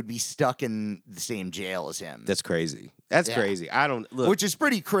that he would be stuck in the same jail as him. That's crazy. That's Yeah. crazy. I don't look. Which is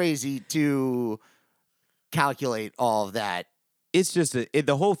pretty crazy to calculate all of that. It's just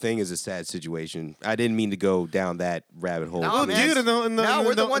the whole thing is a sad situation. I didn't mean to go down that rabbit hole. No, Well, man. dude, No,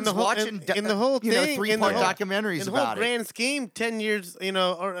 we're the ones in the whole, watching in the whole you know, thing, three-part in the whole- documentaries in the about whole it. grand scheme. 10 years,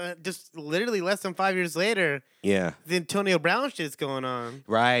 or just literally less than 5 years later, Yeah. the Antonio Brown shit's going on.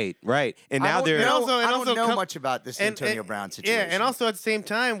 Right. Right. And now I they're don't know, and I also don't know come- much about this And- Antonio and- Brown situation. Yeah, and also at the same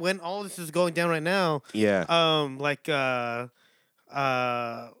time, when all this is going down right now, yeah.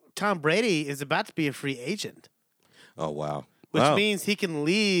 Tom Brady is about to be a free agent, Oh wow. which Wow. means he can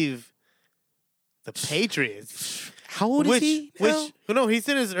leave the Patriots. How old is he? now? No, he's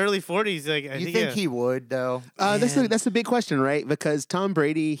in his early 40s. Like, I you think, think yeah. he would though? That's a big question, right? Because Tom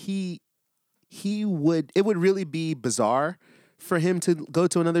Brady, it would really be bizarre for him to go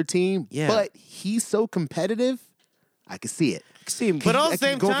to another team. Yeah. But he's so competitive, I can see it. See him. But I at the can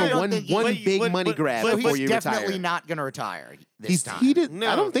same go time, for one big money grab So before he's you definitely retire. not going to retire this time. He did. No.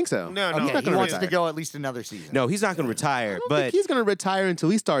 I don't think so. No, no. He's Okay, not he going wants to to retire. go at least another season. No, he's not going to retire. I don't But think he's going to retire until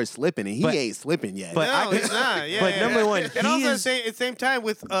he starts slipping, and he But- ain't slipping yet. but No, I- he's not. Yeah, but yeah, number yeah. one, and he also is- at the same time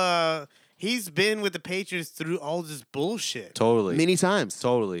with He's been with the Patriots through all this bullshit. Totally. Many times.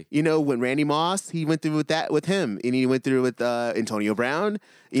 Totally. You know, when Randy Moss, he went through with that with him, and he went through with Antonio Brown.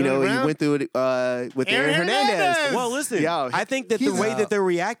 You know, Brown? he went through it with Aaron Hernandez. Hernandez! Well, listen. Yo, I think that the he's, way that they're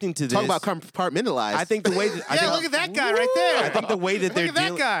reacting to this. Talk about compartmentalized. I think the way that Yeah, look at that guy right there. I think the way that they're Look at that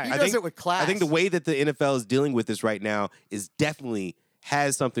dealing. guy. He I does think it with class. I think the way that the NFL is dealing with this right now is definitely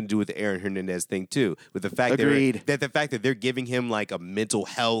has something to do with the Aaron Hernandez thing too. With the fact Agreed. that they're giving him like a mental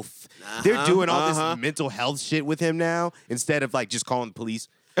health. They're doing all this mental health shit with him now instead of like just calling the police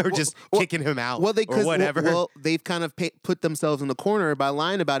or just kicking him out or whatever. Well, they've kind of put themselves in the corner by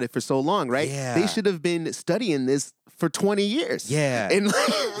lying about it for so long, right? Yeah. They should have been studying this for 20 years. Yeah. And,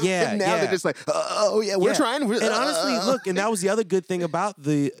 Yeah, and now yeah. they're just like, oh, yeah, we're Yeah. trying. And honestly, look, and that was the other good thing about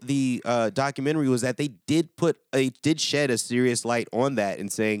the documentary was that they did shed a serious light on that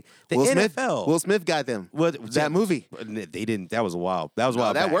and saying the NFL. Will Smith got them. That movie. They didn't. That was a while. That was a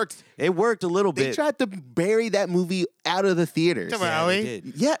while. that back. worked. It worked a little They bit. tried to bury that movie out of the theaters. Come on, Yeah, Ali. they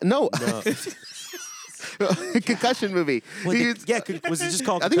did. Yeah, no. No. Concussion movie. Was it just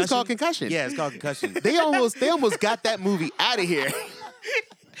called? I think it's called Concussion. Yeah, it's called Concussion. They almost got that movie out of here.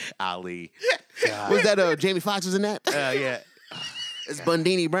 Ali. Was that Jamie Foxx was in that? Yeah. It's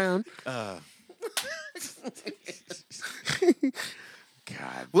Bundini Brown.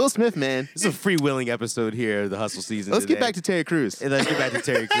 God. Will Smith, man. This is a freewheeling episode here of the hustle season. Let's today. get back to Terry Crews. And let's get back to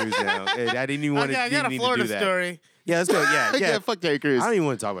Terry Crews now. And I didn't even want to. I got a Florida do that. story. Yeah, let's go. Yeah, Yeah, fuck Terry Crews. I don't even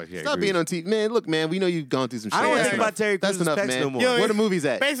want to talk about Terry Stop Crews. being on TV. Man, look, man, we know you've gone through some shit. I don't That's ask enough. about Terry That's Crews' enough, pecs man. no more. Yo, Where the movies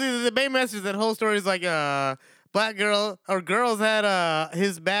at? Basically, the main message of that whole story is like, black girl or girls had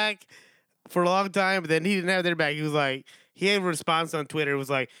his back for a long time, but then he didn't have their back. He was like, he had a response on Twitter. It was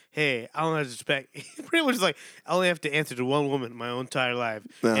like, hey, I don't have to respect. He pretty much like, I only have to answer to one woman my own entire life.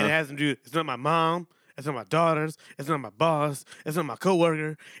 And it has to do, it's not my mom. It's not my daughters. It's not my boss. It's not my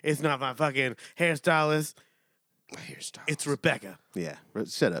coworker. It's not my fucking hairstylist. It's Rebecca. Yeah,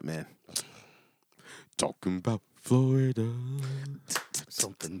 shut up, man. Talking about Florida.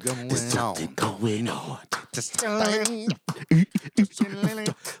 Something going Something on. going on.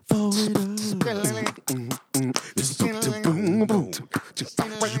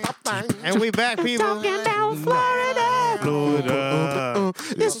 And we back, people. Talking about Florida.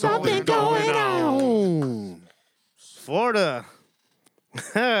 There's something going on. Florida.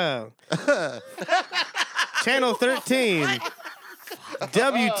 Channel 13.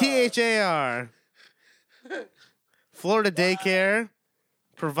 WTHAR. Florida daycare.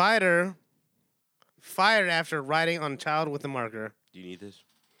 Provider fired after writing on child with a marker. Do you need this?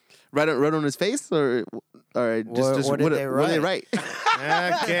 Right on his face, or just What did they what did they write?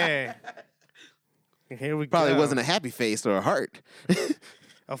 Okay. Here we Probably go. wasn't a happy face or a heart.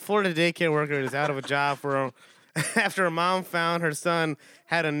 A Florida daycare worker is out of a job after a mom found her son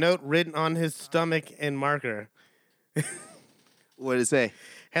had a note written on his stomach in marker. What did it say?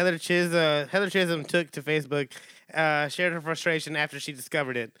 Heather Chisholm took to Facebook, shared her frustration after she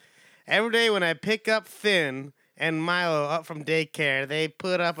discovered it. Every day when I pick up Finn and Milo up from daycare, they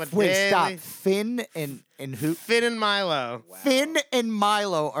put up a Wait, daily... stop. Finn and who? Finn and Milo. Finn and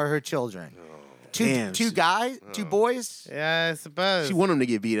Milo are her children. Damn. Two guys, two boys. Yeah, I suppose. She want him to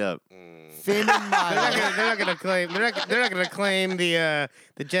get beat up. Finn and Milo. They're not gonna claim. They're not gonna claim the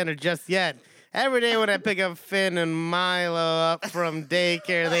gender just yet. Every day when I pick up Finn and Milo up from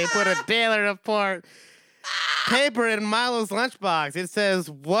daycare, they put a daily report paper in Milo's lunchbox. It says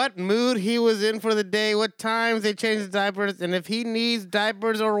what mood he was in for the day, what times they changed the diapers, and if he needs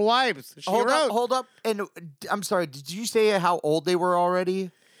diapers or wipes. She wrote. Hold up. And I'm sorry, did you say how old they were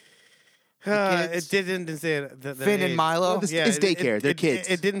already? It didn't say the Finn and age. Milo? It's daycare. They're kids.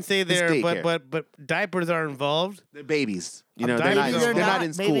 It didn't say It's there, daycare. but diapers are involved. They're babies. You know, Maybe they're not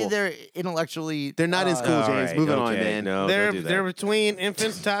in school. Maybe they're intellectually. They're not in school, All James. right, Moving on, okay, man. No, they're don't do that. they're between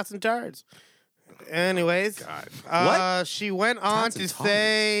infants, tots, and tards. Anyways, What? She went on Tots to and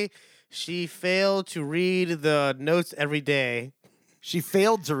say she failed to read the notes every day. She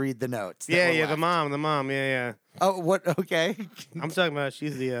failed to read the notes. that were The left. mom, yeah. Oh, what? Okay. I'm talking about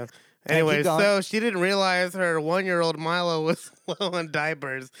she's the. keep Anyways, going. so she didn't realize her 1-year-old Milo was low on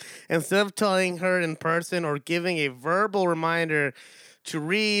diapers. Instead of telling her in person or giving a verbal reminder to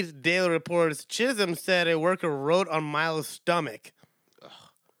read daily reports, Chisholm said a worker wrote on Milo's stomach.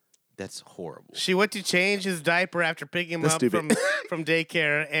 That's horrible. She went to change his diaper after picking him That's up stupid. from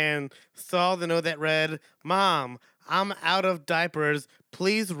daycare and saw the note that read, "Mom, I'm out of diapers.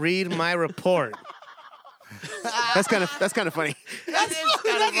 Please read my report." That's kind of funny. That's kind of funny.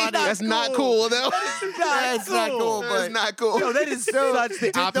 That's not cool, though. That's not cool. But That's not cool. Yo, that is such the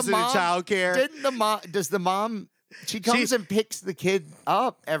did the opposite mom- of childcare. Didn't the mom? Does the mom she comes and picks the kid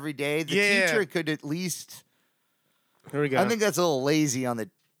up every day. The Yeah. teacher could at least. Here we go. I think that's a little lazy on the.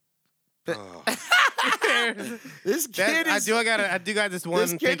 This kid is. I do got this one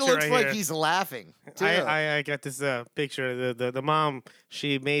This kid picture looks right like here. he's laughing. Too. I got this picture. The mom,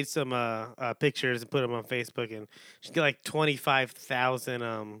 she made some pictures and put them on Facebook, and she got like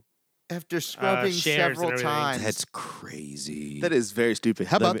 25,000 After scrubbing shares and several everything. times. That's crazy. That is very stupid.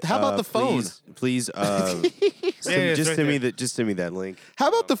 How about the phone? Please, it's just right send me there. just send me that link. How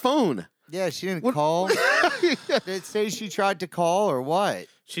about the phone? Yeah, she didn't call. Did it say she tried to call or what?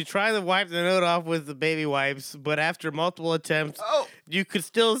 She tried to wipe the note off with the baby wipes, but after multiple attempts, you could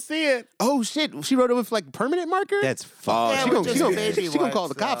still see it. Oh shit! She wrote it with like permanent marker. That's Oh, fucked. Yeah, she with gonna, just she gonna, baby she gonna call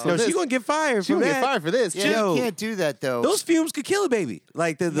the wipes, cops. though. on No, this. she gonna get fired She for gonna that. get fired for this. Yeah, Yo. you can't do that though. Those fumes could kill a baby.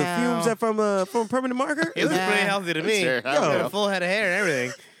 Like the No. fumes that from permanent marker. It was Nah. pretty healthy to me. Sure, She I don't had know. a full head of hair and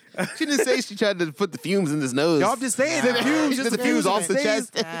everything. She didn't say she tried to put the fumes in his nose. No, I'm just saying Nah. the fumes, Just just the fumes off the stays-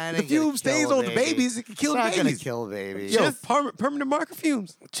 chest. Nah, it The ain't gonna fume stays kill a on the baby. babies. It can kill It's not gonna babies. kill a baby. Yo, permanent marker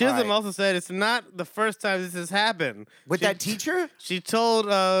fumes. Chisholm Alright. also said it's not the first time this has happened. With that teacher? She told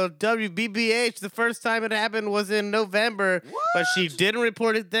WBBH the first time it happened was in November, but she didn't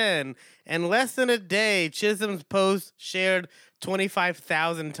report it then. And less than a day, Chisholm's post shared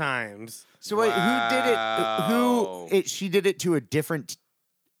 25,000 times. So wait, who did it? Wow. She did it to a different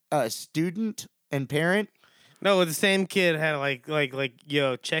student and parent? No, the same kid had like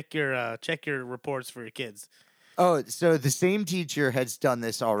yo, check your reports for your kids. Oh, so the same teacher has done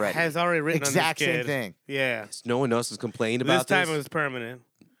this already. Has already written exact on this same kid. thing. Yeah. No one else has complained This about time this. it was permanent.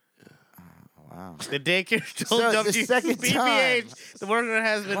 Wow. The daycare told So the second time- WBBH the worker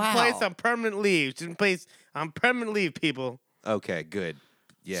has been Wow. placed on permanent leave. She's been placed on permanent leave, people. Okay, good.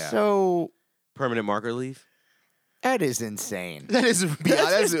 Yeah. So Permanent marker leave. that is insane. That is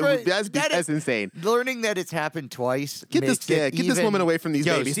just great. that's insane. Learning that it's happened twice. Get this makes it get this even- woman away from these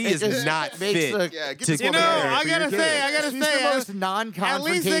Yo, babies. she is It just not makes fit. the- Yeah, get to this You know, woman away I from gotta your say, kid. I gotta She's say, the most at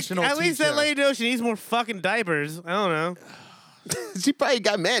non-confrontational least that teacher. lady knows she needs more fucking diapers. I don't know. She probably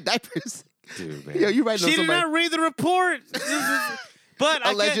got mad diapers. Dude, man. Yo, you writing on She did somebody? not read the report. But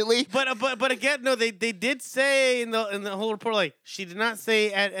Allegedly. but again, no, they did say in the whole report, like, she did not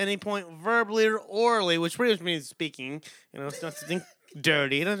say at any point verbally or orally, which pretty much means speaking. You know, it's not something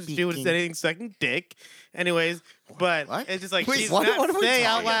dirty. It doesn't do with Speaking. anything sucking dick. Anyways, but What? it's just like Wait, she's what not are we say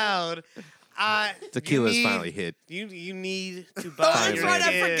out talking loud. Tequila's you need- finally hit. You need to Oh, buy that's your right.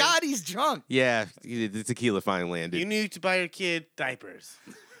 I kid. forgot he's drunk. Yeah, the tequila finally landed. You need to buy your kid diapers.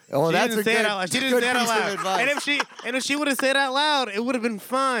 Well, She that's didn't a say good, it out loud. She didn't good say it out piece of loud. advice. And if she would have said it out loud, it would have been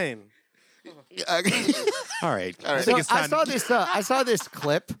fine. All right. right. So I saw this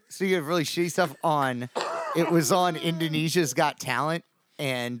clip. So you have really shitty stuff on. It was on Indonesia's Got Talent,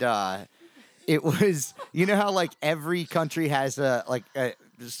 and it was, you know how like every country has a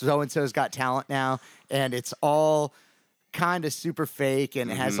so and so's got talent now, and it's all kind of super fake, and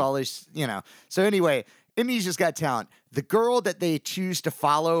it has all this, you know. So anyway, Indonesia's Got Talent. The girl that they choose to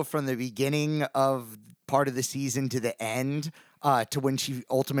follow from the beginning of part of the season to the end, to when she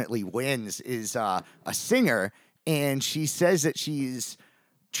ultimately wins, is a singer, and she says that she's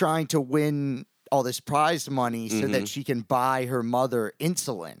trying to win all this prize money so that she can buy her mother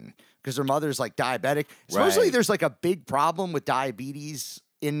insulin because her mother's like diabetic. Supposedly Right. there's like a big problem with diabetes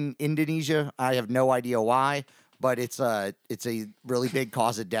in Indonesia. I have no idea why, but it's a really big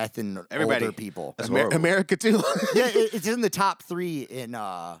cause of death in Everybody. older people. That's horrible. America too. Yeah, it's in the top 3 in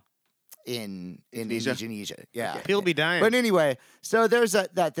Indonesia? Indonesia. Yeah. People be dying. But anyway, so there's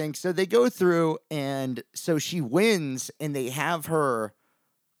that thing. So they go through, and so she wins, and they have her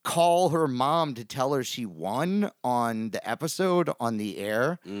call her mom to tell her she won on the episode on the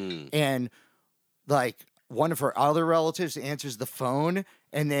air. And like one of her other relatives answers the phone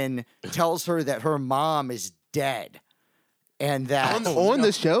and then tells her that her mom is dead. And that on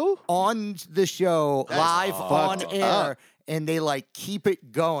the show? on the show live on fucked air, up. and they like keep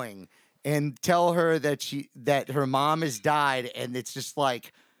it going and tell her that her mom has died, and it's just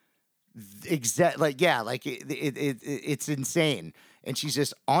like it's insane, and she's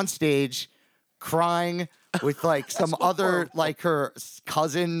just on stage crying with like some other like her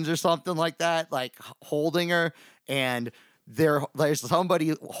cousins or something like that, like holding her, and there's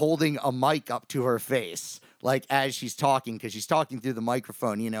somebody holding a mic up to her face, like as she's talking, because she's talking through the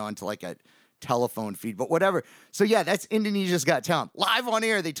microphone, you know, into like a telephone feed, but whatever. So yeah, that's Indonesia's Got Talent. Live on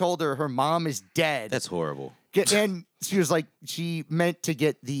air, they told her mom is dead. That's horrible. And she was like, she meant to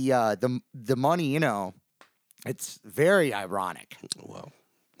get the money, you know. It's very ironic. Well,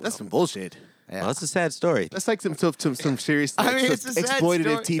 That's some bullshit. Yeah. Well, that's a sad story. That's like some serious I mean, some it's a sad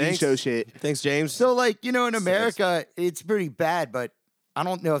exploitative story. TV Thanks. show shit. Thanks, James. So, like, in America, it's pretty bad, but I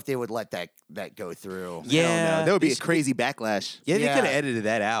don't know if they would let that go through. yeah, That would be a crazy backlash. Yeah, they Yeah. could have edited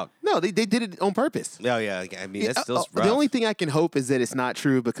that out. No, they did it on purpose. Oh yeah, I mean that's still rough. The only thing I can hope is that it's not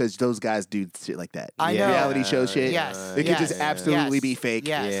true because those guys do shit like that. I know. Reality show shit. Yes. It could just yes, absolutely yes, be fake.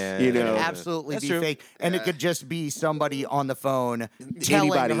 Yes. Yeah. You It could know. absolutely That's be true. fake. And it could just be somebody on the phone telling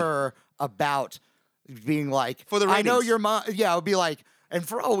Anybody. her about being like, For the I know ratings. your mom. Yeah, it would be like, and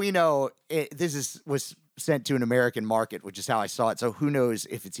for all we know, was sent to an American market, which is how I saw it. So who knows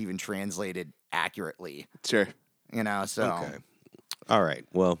if it's even translated accurately, Sure. so. Okay. All right.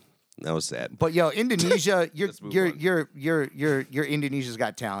 Well, that was sad. But Indonesia, Let's move your Indonesia's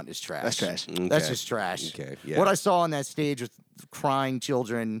Got Talent is trash. That's trash. That's Okay. just trash. Okay, yeah. What I saw on that stage with crying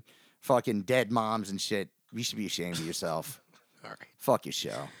children, fucking dead moms and shit, you should be ashamed of yourself. All right. Fuck your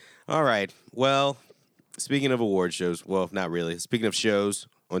show. All right. Well, speaking of award shows, well, not really. Speaking of shows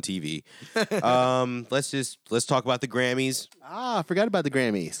on TV, let's talk about the Grammys. I forgot about the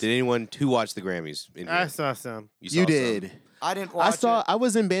Grammys. Did anyone who watched the Grammys? In I here? saw some. You saw some? did. I didn't watch I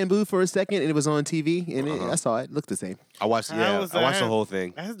was in Bamboo for a second and it was on TV and I saw it. It looked the same. I watched. Yeah, I watched the whole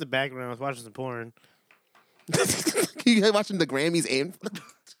thing. I had the background. I was watching some porn. You guys watching the Grammys and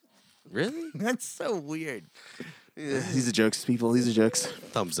Really? it. That's so weird. these are jokes, people. These are jokes.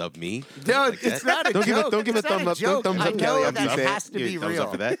 Thumbs up, me. Dude, it's not a Don't give a- joke. don't give a It's not thumb up- joke. don't thumbs I up Kelly know after you that say it. has to You be thumbs real.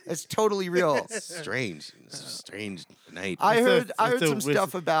 up for that? It's totally real. Strange. It's a strange night. I It's a- heard it's a- some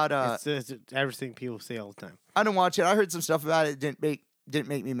stuff about It's everything people say all the time. I didn't watch it. I heard some stuff about it. Didn't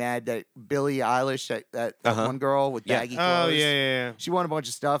make me mad that Billie Eilish, that one girl with Yeah. baggy clothes. Oh yeah. She won a bunch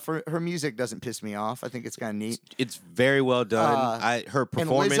of stuff. Her music doesn't piss me off. I think it's kind of neat. It's very well done. Her And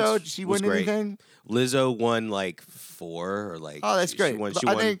performance Lizzo, did she was win great. anything? Lizzo won like 4 or like. Oh, that's she great. won-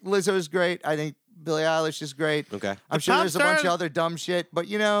 I think Lizzo's great. I think Billie Eilish is great. Okay. I'm The sure pop there's a bunch of stars- other dumb shit, but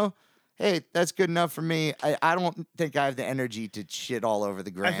hey, that's good enough for me. I don't think I have the energy to shit all over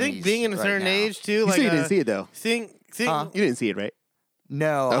the Grammys. I think being in a right certain now. age too. You Like said you didn't see it though. Seeing. Huh? You didn't see it, right?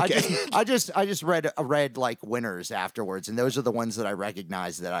 No, Okay. I just read like winners afterwards, and those are the ones that I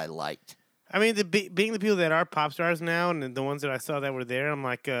recognized that I liked. I mean, being the people that are pop stars now, and the ones that I saw that were there, I'm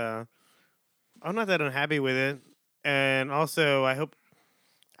like, I'm not that unhappy with it. And also, I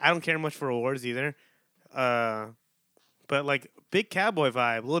don't care much for awards either. But like, big cowboy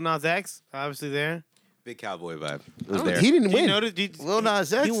vibe. Lil Nas X, obviously there. Big cowboy vibe. It was there. He didn't Did you win. notice? Lil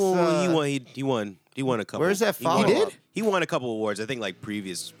Nas X. He won. He won. He won a couple. Where's that he won- follow-up? He won a couple awards. I think like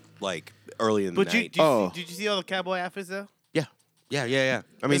previous, like early in the But night. did you see all the cowboy outfits though? Yeah. I mean,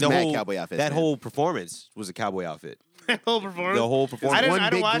 There's the mad whole cowboy outfits, that man. whole performance was a cowboy outfit. The whole performance. The whole performance. I didn't, One I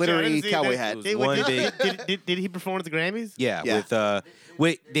didn't big watch it. I didn't glittery see it. cowboy Did- hat. It Did, was one did he perform at the Grammys? Yeah, Yeah.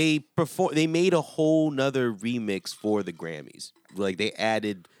 they made a whole nother remix for the Grammys. Like they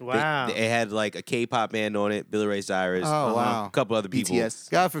added, Wow. they had like a K-pop band on it, Billy Ray Cyrus, Oh, wow. a couple other people. BTS.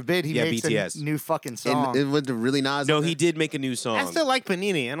 God forbid he Yeah, makes BTS. a new fucking song. And it was really Nas. No, on he it? did make a new song. I still like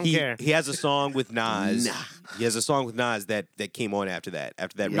Panini. I don't care. He has a song with Nas. Nah. He has a song with Nas that came on after that.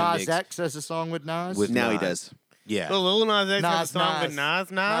 After that Nas remix. X has a song with Nas. With Now he Nas. does. Yeah. So Lil Nas X has a Nas, song with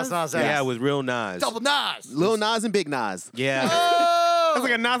Nas. Nas. Nas X. Yeah, with real Nas. Double Nas. Lil Nas and Big Nas. Yeah. Oh, That's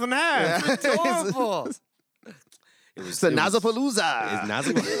like a Nas and a half. it's adorable. It was It's a it was- Nazapalooza. It's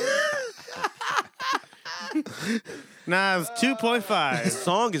Nazapalooza. Nas 2.5. The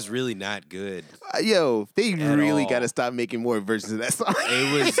song is really not good. Yo, they At really all. got to stop making more versions of that song.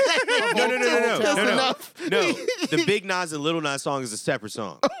 It was no. That's no. enough. No, the Big Nas and Little Nas song is a separate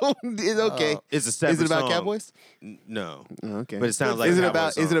song. It's okay. It's a separate Is it about song. Cowboys? No, Oh, okay. but it sounds like Is a it cowboy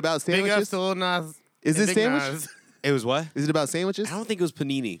about? song. Is it about Big ups sandwiches? to Lil Nas. Is and it Big sandwich? Nas. It was what? Is it about sandwiches? I don't think it was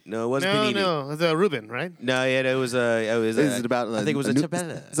panini. No, it wasn't panini. No, it's a Reuben, right? No, yeah, it was Is it about? I think it was a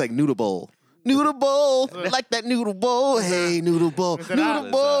tabella. It's like noodle bowl. Noodle bowl, like that noodle bowl. Hey, noodle bowl, Is it noodle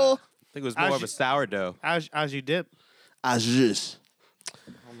out? bowl. I think it was more of a sourdough. As you dip. I just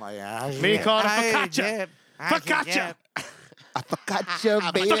Oh my God. Me call it a focaccia. Focaccia. I forgot you,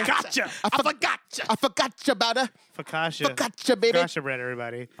 baby. Focaccia. I forgot you about her. Focaccia. Focaccia, baby. Focaccia bread,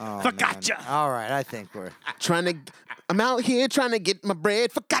 everybody. Oh, Focaccia. man. All right, I think we're. I'm out here trying to get my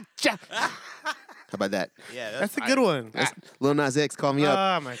bread. Focaccia. How about that? Yeah, That's a good one. Lil Nas X, call me up.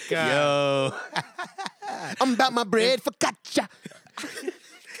 Oh my god. Yo, I'm about my bread. Focaccia.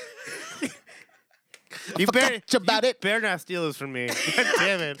 You Focaccia about it. better not steal this from me. God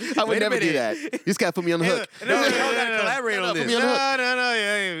damn it. I would Wait a never do minute. that. You just gotta put me on the hook. No, gotta collaborate on this. me on the hook. No,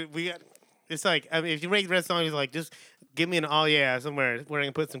 yeah, we got. It's like if you rate the red song, it's like just give me an all yeah somewhere where I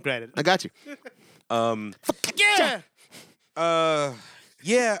can put some credit. I got you. Yeah.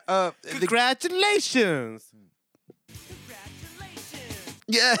 Yeah. Congratulations.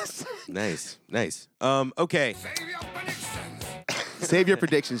 Yes. Nice. Okay. Save your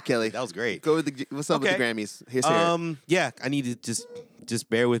predictions, Kelly. That was great. Go with the. What's up with the Grammys? Here's here. Yeah, I need to just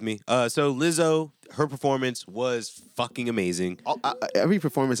bear with me. So Lizzo, her performance was fucking amazing. Every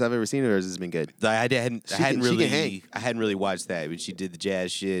performance I've ever seen of hers has been good. I hadn't She can hang. really watched that, but she did the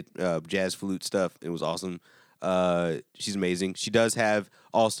jazz shit, jazz flute stuff. It was awesome. She's amazing. She does have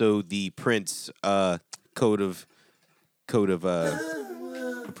also the Prince code of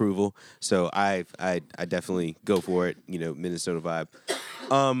approval. So I definitely go for it. You know, Minnesota vibe.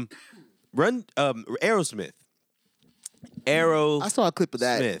 Aerosmith. I saw a clip of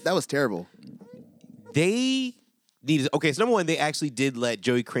that. Smith. That was terrible. They needed. Okay, so number one, they actually did let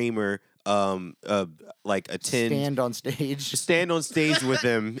Joey Kramer like attend Stand on stage. stand on stage with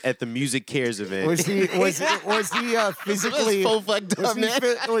them at the Music Cares event. Was he physically so fucked up, man.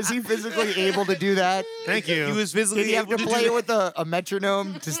 was he physically able to do that? Thank you. He was physically Did he have to able play do that. with a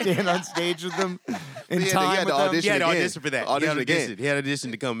metronome to stand on stage with them in He had time to with them? audition. He had to again. audition for that. Audition again. He had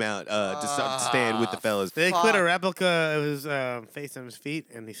auditioned to come out to stand with the fellas. They put a replica of his face on his feet,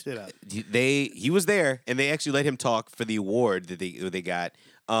 and he stood up. He was there, and they actually let him talk for the award that they got.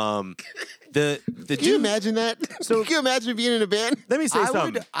 The Can you imagine that? So- can you imagine being in a band? Let me say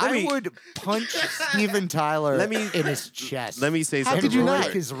something. I would punch Steven Tyler in his chest. Let me say How something. could you and not?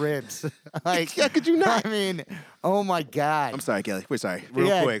 break his ribs. Like, How could you not? I mean, oh my God. I'm sorry, Kelly. We're sorry.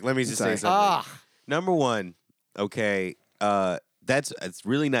 Real quick, let me just say sorry. something. Number one, okay, it's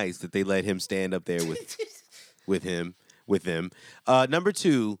really nice that they let him stand up there with them. Number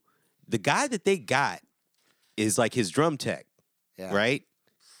two, the guy that they got is like his drum tech, Yeah. right?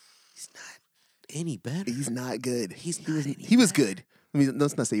 He's not any better. He's not good. He was good. I mean,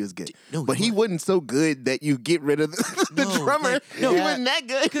 let's not say he was good. No, but he wasn't so good that you get rid of the No, drummer. like, He no. wasn't that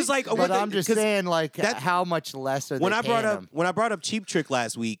good. Because like, But I'm just saying, like, how much less are they when I brought paying up him? Cheap Trick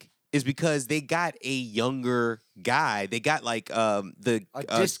last week is because they got a younger guy. They got like A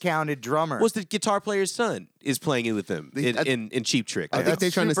discounted drummer. what's the guitar player's son is playing it with them in Cheap Trick. I think That's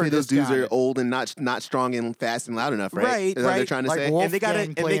they're trying to super say those dudes are discounted. old and not strong and fast and loud enough, right? Right, Is that what they're right. trying to like say? Wolfgang And they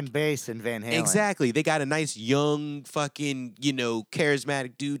got playing bass in Van Halen. Exactly. They got a nice young fucking,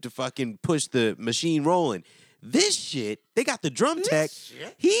 charismatic dude to fucking push the machine rolling. This shit, they got the drum tech.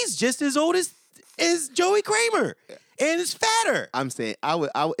 He's just as old as Joey Kramer. And is fatter. I'm saying I would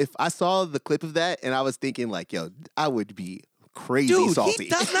if I saw the clip of that and I was thinking like, yo, I would be crazy Dude, salty. he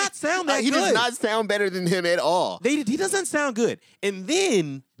does not sound that he good. does not sound better than him at all. He doesn't sound good. And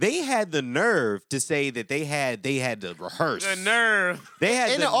then they had the nerve to say that they had to rehearse. The nerve. They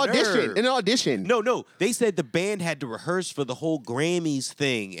had In the an audition. nerve. In an audition. No. They said the band had to rehearse for the whole Grammys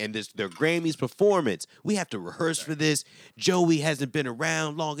thing and their Grammys performance. We have to rehearse for this. Joey hasn't been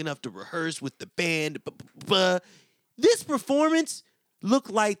around long enough to rehearse with the band. This performance looked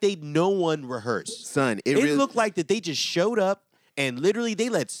like no one rehearsed. Son, It really looked like that they just showed up and literally they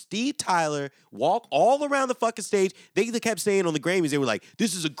let Steve Tyler walk all around the fucking stage. They kept saying on the Grammys, they were like,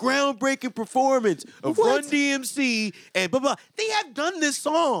 this is a groundbreaking performance of Run DMC and blah, blah. They have done this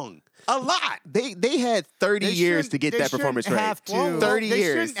song a lot. They had 30 years to get that performance right. Have to, 30 they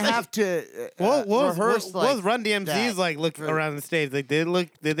years. shouldn't have to What was rehearse what was like Run DMC's that. like look around the stage? Like did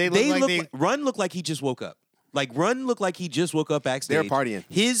they look like Run looked like he just woke up. Like Run looked like he just woke up backstage. They're partying.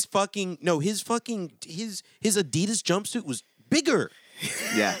 His Adidas jumpsuit was bigger.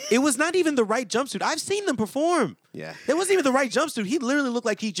 Yeah. It was not even the right jumpsuit. I've seen them perform. Yeah. It wasn't even the right jumpsuit. He literally looked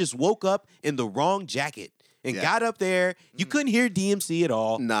like he just woke up in the wrong jacket and Yeah. got up there. You couldn't hear DMC at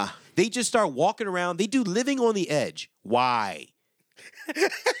all. Nah. They just start walking around. They do Living on the Edge. Why?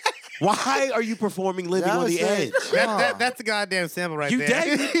 Why are you performing Living That on was the it. Edge? that's a goddamn sample right You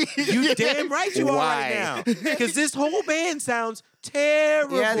there. damn right you are Why? right now. Because this whole band sounds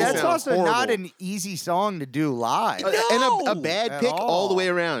terrible. Yeah, that's sounds also not horrible. an easy song to do live. And a bad At pick all the all. way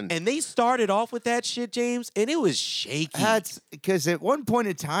around. And they started off with that shit, James, and it was shaky. That's because at one point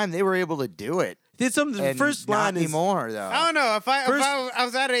in time they were able to do it. Did some the And first not line is anymore though. I don't know if I First-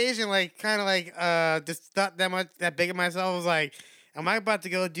 was at an age and like kind of like just thought that big of myself. I was like, am I about to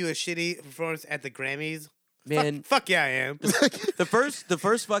go do a shitty performance at the Grammys? Man. fuck yeah, I am. the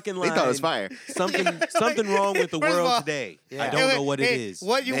first fucking line. They thought it was fire. Something wrong with the First of world all- today. Yeah. I don't know what it is.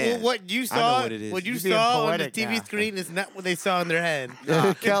 What you Man, what you I saw know what it is. what you You're being saw on the poetic TV now. screen is not what they saw in their head. Kelly,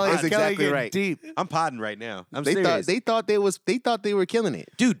 That's Kelly exactly getting right. deep. I'm podding right now. I'm They serious. thought they were killing it.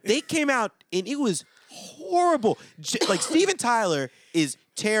 Dude, they came out and it was horrible. Like Steven Tyler is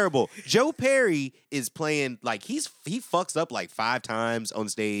terrible. Joe Perry is playing like he fucks up like 5 times on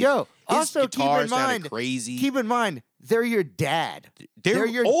stage. Yo, His also keep guitar in sounded mind, crazy. keep in mind, they're your dad. They're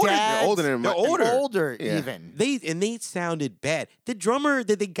your older. dads. They're older than They're my- older. Older Yeah. even. They sounded bad. The drummer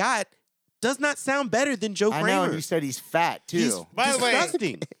that they got does not sound better than Joe I Kramer. know, and you said he's fat too. He's By the way-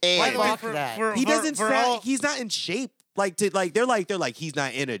 disgusting. By the way, Fuck that. He doesn't for sound. all- He's not in shape. They're like he's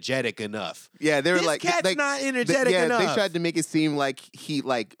not energetic enough. Yeah, they were This like, cat's like, not energetic yeah, enough. they tried to make it seem like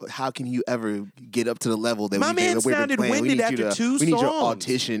how can you ever get up to the level that My we've man been sounded playing? winded we need after you to, two we need you to songs.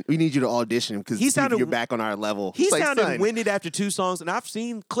 audition. We need you to audition because He sounded- you're back on our level. He It's like, sounded son, winded after 2 songs, and I've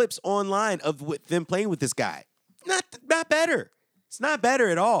seen clips online of them playing with this guy. Not better. It's not better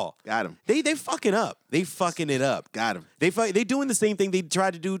at all. Got him. They fucking up. They fucking it up. Got him. They doing the same thing they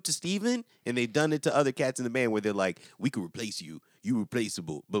tried to do to Steven, and they've done it to other cats in the band where they're like, we could replace you. You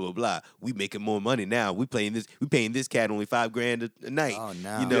replaceable. Blah blah blah. We making more money now. We paying this cat only $5,000 a night. Oh,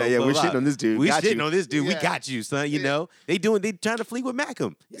 no. You know, Yeah, blah, we're blah. shitting on this dude. We Got shitting you. on this dude. We Yeah. got you, son. You know, they trying to Fleetwood Mac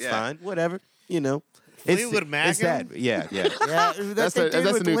him. It's Yeah. fine. Whatever. You know. Fleetwood Mac It's him? sad. Yeah. Yeah, that's a- what they did that's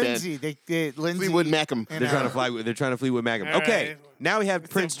a with new band. Lindsay. They Lindsay. Fleetwood Macam. and, They're trying to fly. They're trying to Fleetwood Mac him. All Okay. right. Now we have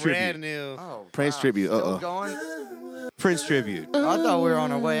Prince It's a brand tribute. new. Oh, Prince wow. tribute. Still Uh-oh. going? Prince tribute. I thought we were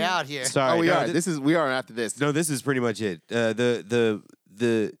on our way out here. Sorry. Oh, we no, are. We are after this. No, this is pretty much it. The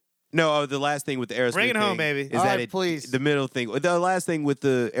last thing with the Aerosmith Bring it thing home, baby. is All that right, it, please. the middle thing. The last thing with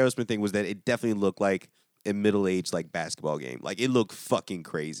the Aerosmith thing was that it definitely looked like a middle-aged like basketball game. Like it looked fucking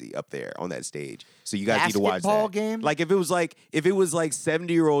crazy up there on that stage. So you guys need to watch that. Basketball game? Like if it was like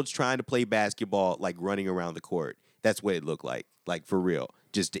 70-year-olds trying to play basketball, like running around the court. That's what it looked like. Like for real.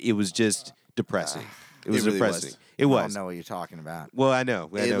 It was just depressing. It was really depressing. was. It I was. don't know what you're talking about. Well, I know.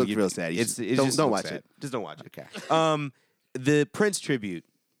 It looked real sad. You It's should- it don't- just don't looks watch sad. it. Just don't watch it. Okay. The Prince tribute.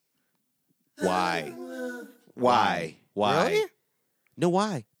 Why? Why? Why? Really? No,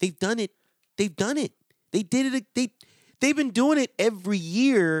 why? They've done it. They've done it. They did it. They've been doing it every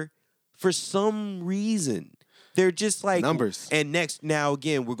year for some reason. They're just like Numbers. And now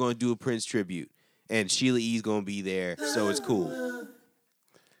again, we're going to do a Prince tribute, and Sheila E's going to be there, so it's cool.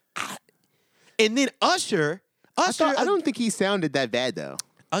 And then Usher. I don't think he sounded that bad though.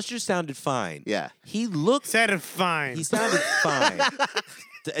 Usher sounded fine. Yeah. He looked. Sounded fine. He sounded fine.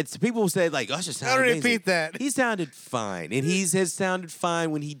 It's people say like Usher sounded Don't amazing. repeat that. He sounded fine, and has sounded fine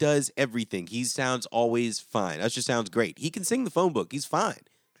when he does everything. He sounds always fine. Usher sounds great. He can sing the phone book. He's fine.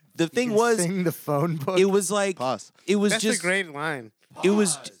 The thing was, Sing the phone book. it was like Pause. it was That's just a great line. it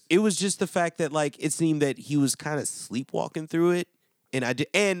was just the fact that like it seemed that he was kind of sleepwalking through it, and I did,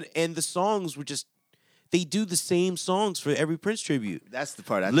 and the songs were just they do the same songs for every Prince tribute. That's the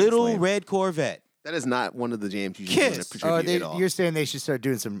part. I think Little is lame. Red Corvette. That is not one of the jams you should Kiss. do in a tribute at all. You're saying they should start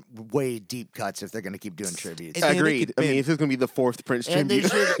doing some way deep cuts if they're going to keep doing tributes. And then they Agreed. could I mean, bend. if it's gonna be the 4th Prince And they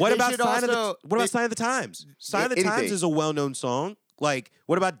tribute, should- What they about should Sign also- of the Times? Sign of the Times anything. is a well-known song. Like,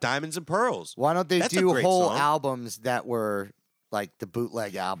 what about Diamonds and Pearls? Why don't they That's a do great whole song. albums that were like the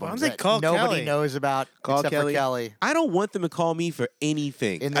bootleg albums they that call nobody Kelly? knows about Call except Kelly. for Kelly? I don't want them to call me for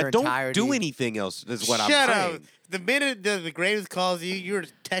anything. In their I don't entirety. do anything else. Is what Shut I'm up. saying. The minute the Graves calls you, you're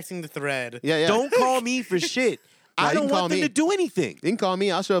texting the thread. yeah. Don't call me for shit. Nah, I you don't can call want them me. to do anything. You can call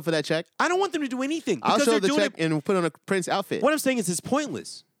me. I'll show up for that check. I don't want them to do anything I'll because show they're up the doing check it. and put on a Prince outfit. What I'm saying is it's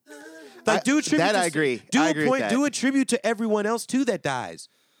pointless. Like, do a tribute. that to, I agree. Do I a agree with that. Do a tribute to everyone else too that dies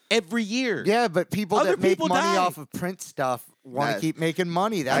every year. Yeah, but people Other that make people money die. off of Prince stuff want to That- keep making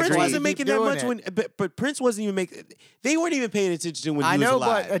money. That's Prince why wasn't they keep making that doing much it. when, but Prince wasn't even making. They weren't even paying attention when I he was know,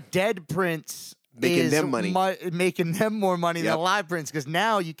 alive. but a dead Prince Making is them money. making them more money than Yep. a live Prince because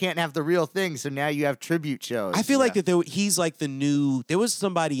now you can't have the real thing. So now you have tribute shows. I feel like that he's like the new. There was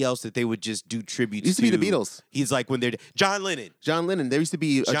somebody else that they would just do tributes. Used to be the Beatles. He's like when they're John Lennon. There used to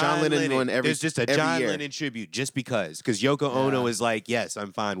be a John Lennon one every. There's just a every John year. Lennon tribute just because Yoko Ono is like, yes,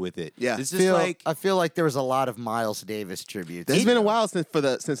 I'm fine with it. Yeah. it's just like I feel like there was a lot of Miles Davis tributes. It's been a while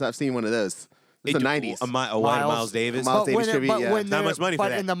since I've seen one of those. It's the 90s. Miles Davis. Miles Davis when, tribute, but yeah. when Not there- much money for but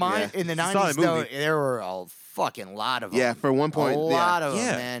that. in the Yeah. in the It's a solid 90s though, movie. there were a fucking lot of them. Yeah, for one point. a yeah. lot of Yeah.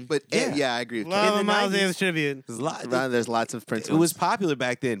 them, man. But Yeah. I agree with Love Ken. a the Miles 90s. Davis tribute. There's lots of Prince. It was popular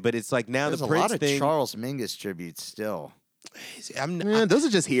back then, but it's like now There's the a Prince lot of thing. Charles Mingus tributes still. Those are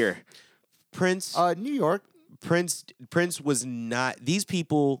just here. Prince. New York. Prince was not these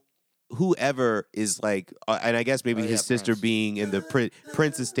people. Whoever is like, and I guess maybe Oh, his yeah, sister Prince. being in the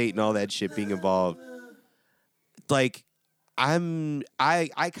Prince estate and all that shit being involved. Like,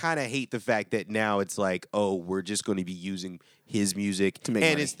 I kind of hate the fact that now it's like, oh, we're just going to be using his music To make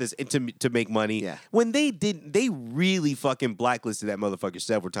and money. it's this to make money. Yeah. When they really fucking blacklisted that motherfucker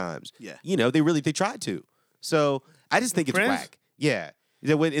several times. Yeah. You know, they tried to. So I just think it's Prince? whack. Yeah. In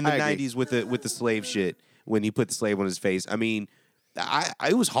the I agree. 90s with the slave shit, when he put the slave on his face. I mean,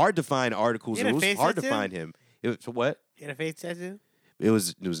 it was hard to find articles. He had It a was face hard to tattoo? find him. It was what? He had a face tattoo. It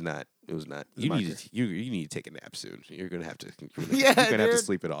was not. It was not. You marker. need to take a nap soon. You're gonna have to. Yeah, you're gonna have to dude.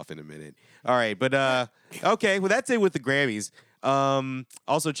 sleep it off in a minute. All right, but okay. Well, that's it with the Grammys.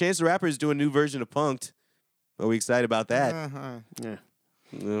 Also, Chance the Rapper is doing a new version of Punk'd. Are we excited about that? Yeah.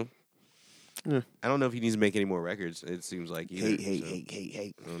 No. Yeah. I don't know if he needs to make any more records. It seems like either,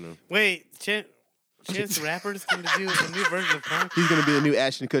 Hate. I don't know. Wait, Chance the Rapper is going to do a new version of Punk. He's gonna be the new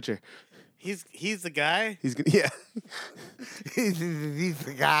Ashton Kutcher. He's the guy. He's gonna He's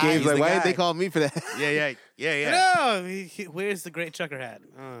the guy. Gabe's like, the why guy. did they call me for that? Yeah. No, where's the great trucker hat?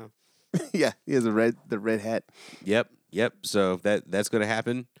 Yeah, he has the red hat. Yep. So that's gonna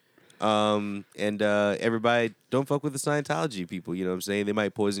happen. And everybody, don't fuck with the Scientology people. You know what I'm saying? They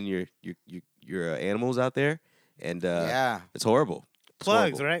might poison your animals out there, and Yeah. it's horrible. It's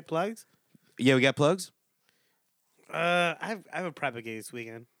Plugs, horrible. right? Plugs. Yeah, we got plugs. I have a private gig this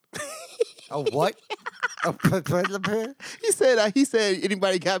weekend. A what? He said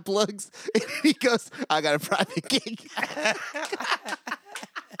anybody got plugs? And he goes, I got a private gig.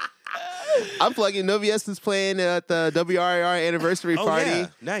 I'm plugging. Novies is playing at the WRIR anniversary party. Yeah.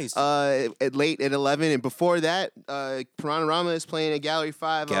 Nice. At late at 11, and before that, Piranarama is playing at Gallery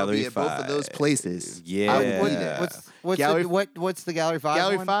 5. I'll Gallery be at both 5. of those places. Yeah. I will be there. What's the Gallery 5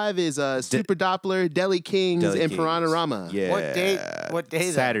 Gallery one? 5 is Super Doppler, Deli Kings, Deli and Kings. Piranarama. Yeah. What day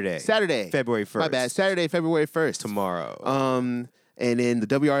then? Saturday. February 1st. My bad. Saturday, February 1st. Tomorrow. And then the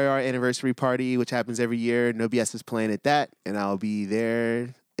WRIR anniversary party, which happens every year, No BS is playing at that, and I'll be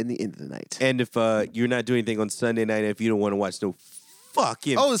there in the end of the night. And if you're not doing anything on Sunday night, if you don't want to watch no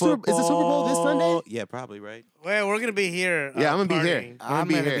fucking Oh, is the Super Bowl this Sunday? Yeah, probably, right? Well, we're gonna be here. Yeah, I'm gonna be here. partying. I'm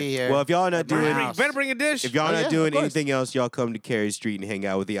gonna be here. Well, if y'all not doing Better bring a dish. If y'all Oh, not yeah, doing of course. anything else, y'all come to Cary Street and hang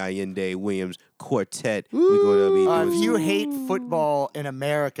out with the Allende Williams Quartet. We're going to be doing If you hate football in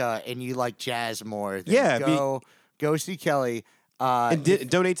America and you like jazz more, then Yeah, go see Kelly. and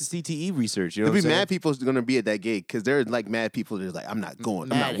donate to CTE research. You know There'll what be I'm saying? mad people going to be at that gig because they're like mad people that are like, I'm not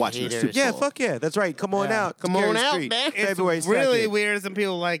going. I'm Mad not watching the haters. Super Yeah, Bowl. fuck yeah. That's right. Come on Yeah. out. to Come on Cary out, Street. man. It's February really 2nd. weird. Some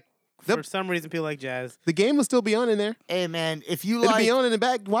people like. For Yep. some reason, people like jazz. The game will still be on in there. Hey man, if you It'll like, be on in the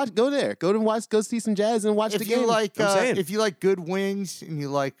back. Watch. Go there. Go see some jazz and watch the if game. you like, I'm saying. if you like good wings and you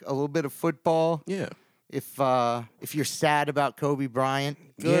like a little bit of football, Yeah. if you're sad about Kobe Bryant,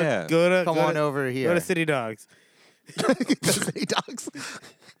 Yeah. come on over here. Go to City Dogs. City Dogs.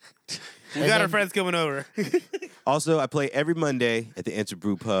 We And got our then- friends coming over. Also, I play every Monday at the Enter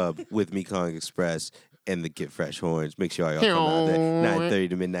Brew Pub with Mekong Express and the Get Fresh Horns. Make sure y'all come out there. 9:30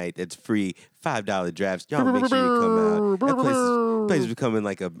 to midnight. That's free. $5 drafts. Y'all make sure you come out. That place is becoming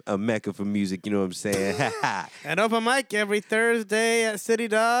like a mecca for music. You know what I'm saying? And open mic every Thursday at City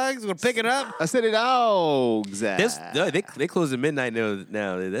Dogs. We'll pick it up. I said it dogs. They close at midnight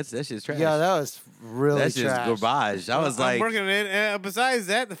now. That's just trash. Yeah, that was really That's just trash. garbage. I was I'm like, working on it. Besides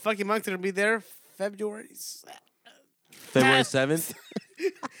that, the fucking monks are gonna be there February. February 7th.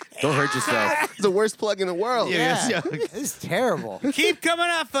 Don't hurt yourself. It's the worst plug in the world. Yeah, this is terrible. Keep coming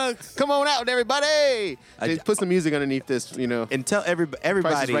up, folks. Come on out, everybody. Just put some music underneath this, And tell Price is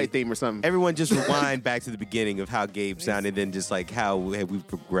everybody, Right theme or something. everyone just rewind back to the beginning of how Gabe sounded, and just like how we've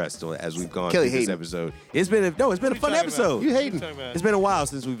progressed as we've gone Kelly through this hating. episode. It's been a fun episode. You hating? It's been a while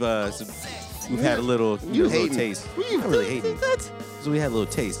since we've had a little, You little hating. taste. What you- Not really hating. So we had a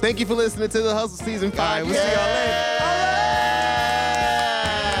little taste. Thank you for listening to the Hustle Season 5. All right, we'll see y'all later.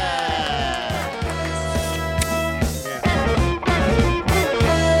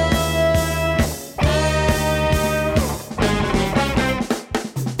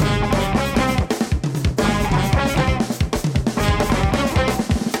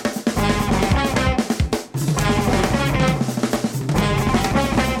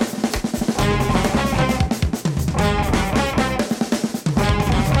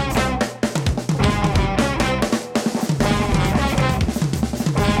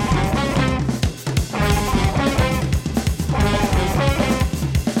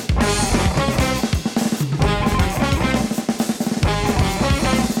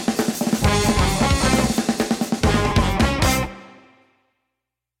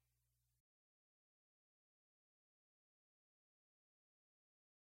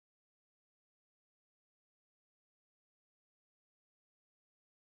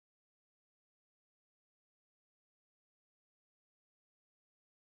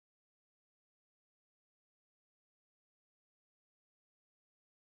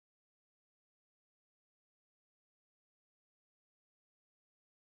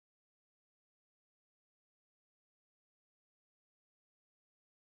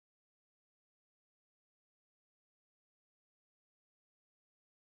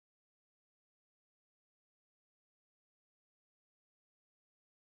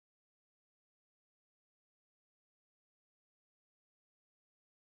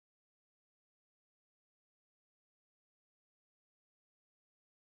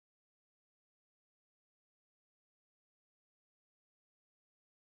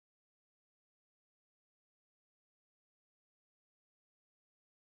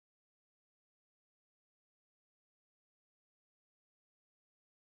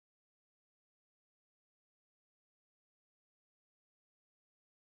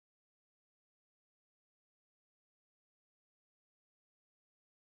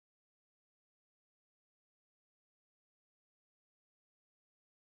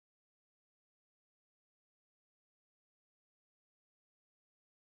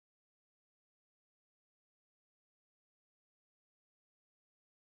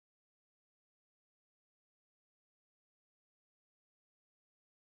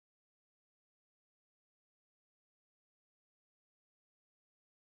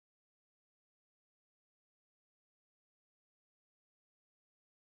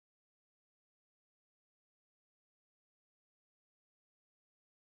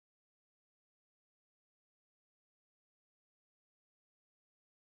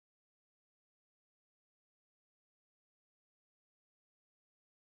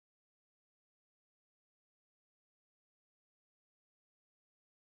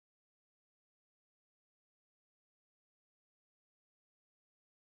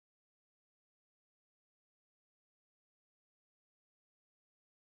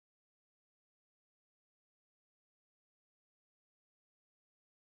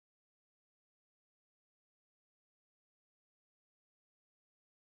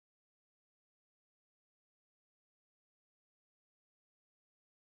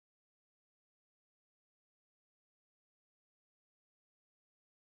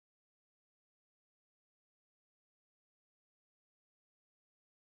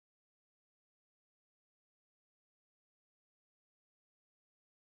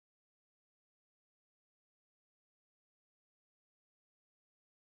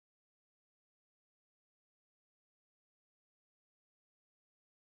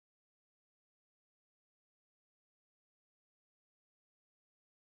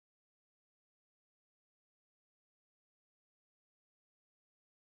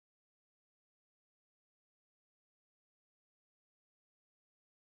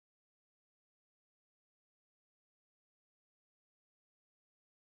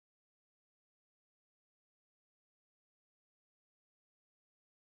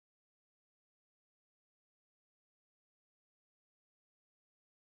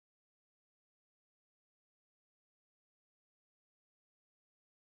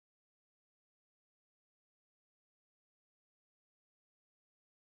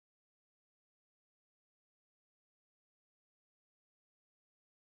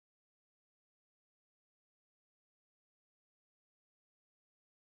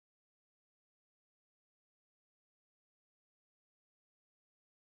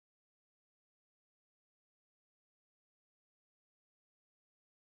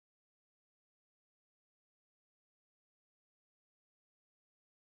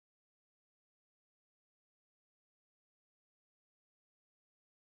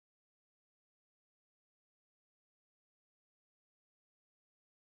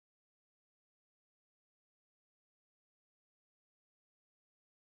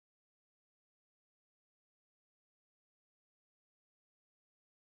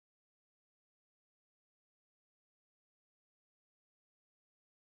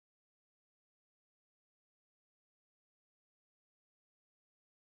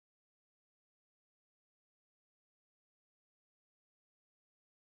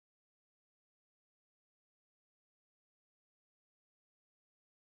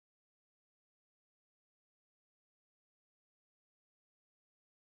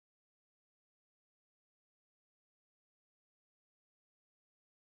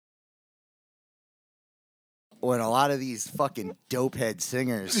 when a lot of these fucking dopehead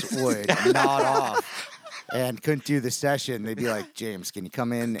singers would nod off and couldn't do the session, they'd be like, James, can you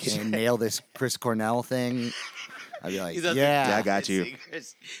come in and nail this Chris Cornell thing? I'd be like, Yeah, I got you.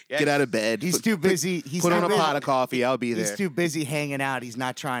 Get out of bed. He's too busy. He's Put too on a busy. pot of coffee. I'll be there. He's too busy hanging out. He's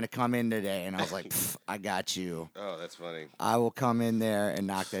not trying to come in today. And I was like, "Pff, I got you. Oh, that's funny. I will come in there and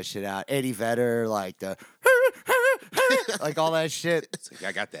knock that shit out. Eddie Vedder, like the, like all that shit. It's like,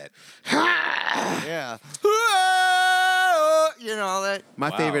 I got that. Yeah. You know all that. My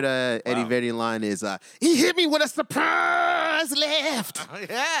Wow. favorite Eddie Wow. Vedder line is, he hit me with a surprise left.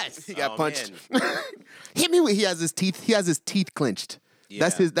 Yes. He got Oh, punched. Hit me with, he has his teeth clenched.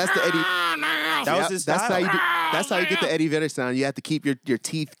 That's Yeah. That's the Eddie. That was his That's how style. you that's how you get the Eddie Vedder sound. You have to keep your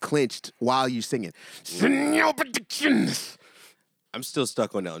teeth clenched while you're singing. Your predictions. I'm still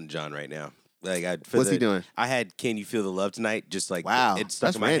stuck on Elton John right now. Like, What's he doing? I had "Can You Feel the Love Tonight"? Just like Wow, it stuck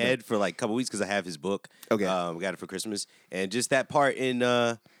that's in my random. head for like a couple weeks because I have his book. Okay. We got it for Christmas, and just that part in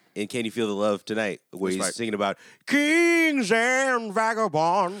 "Can You Feel the Love Tonight" where Which he's part? singing about kings and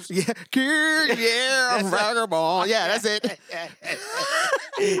vagabonds. Yeah, yeah, vagabond. Yeah, that's it.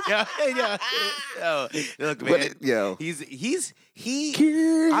 Yo, look, man. Yo. I was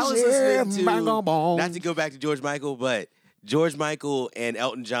listening to vagabond. not to go back to George Michael, but George Michael and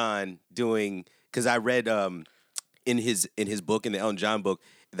Elton John doing, because I read in his book, in the Elton John book,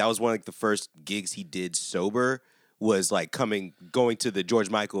 that was one of like, the first gigs he did sober, was like going to the George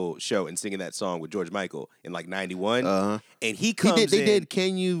Michael show and singing that song with George Michael in like 91. Uh-huh. And he comes They in. did.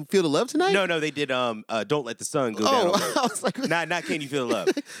 Can you feel the love tonight? No, they did Don't Let the Sun Go Down. Oh, on Me. I was like, Not Can You Feel the Love.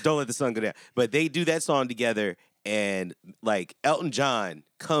 Don't Let the Sun Go Down. But they do that song together, and like Elton John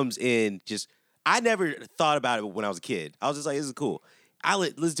comes in just. I never thought about it when I was a kid. I was just like, this is cool.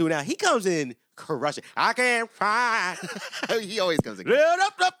 Let's do it now. He comes in crushing. I can't find. he always comes in.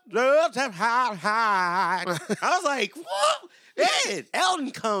 Love high. I was like, what? Man,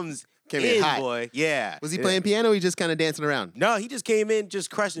 Elton comes Came in in, hot. boy. Yeah. Was he playing piano or he just kind of dancing around? No, he just came in, just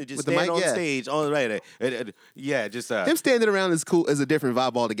crushing it, just With the standing mic, on yeah. stage, on right. Yeah, just Him standing around is cool. Is a different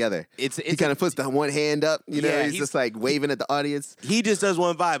vibe altogether. He He kind of puts the one hand up. You know, Yeah, he's just like waving at the audience. He just does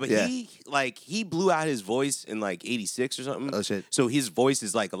one vibe, but Yeah. he blew out his voice in like '86 or something. Oh, shit. So his voice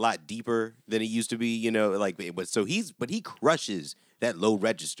is like a lot deeper than it used to be, you know. Like, but he crushes that low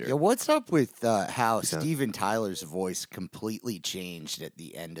register. Yeah, what's up with how Steven Tyler's voice completely changed at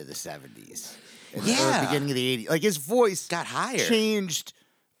the end of the 70s? Or Yeah. beginning of the 80s. Like his voice Got higher. changed,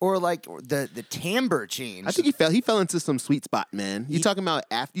 or like the timbre changed. I think he fell into some sweet spot, man. You talking about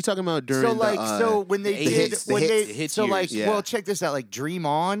during so like the, so when they the did hits- when the they hits so years. like Yeah. well check this out, like Dream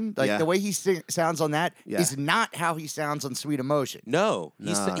On, like Yeah. the way he sounds on that is Yeah. not how he sounds on Sweet Emotion. No,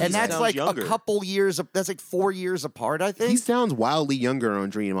 Nah. And He that's sounds like younger. a couple years. That's like 4 years apart, I think. he sounds wildly younger on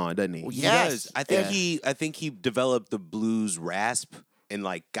Dream On, doesn't he? He Yes. does. I think Yeah. I think he developed the blues rasp and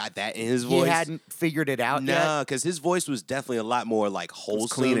like got that in his he voice. hadn't figured it out yet. No, because his voice was definitely a lot more like wholesome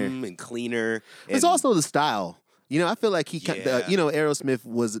cleaner. and cleaner. It's and- also the style. You know, I feel like Yeah. Aerosmith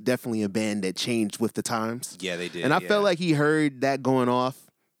was definitely a band that changed with the times. yeah, they did. And I yeah. felt like he heard that going off,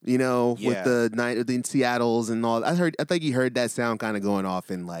 you know, with Yeah. the night the Seattles and all. I think he heard that sound kind of going off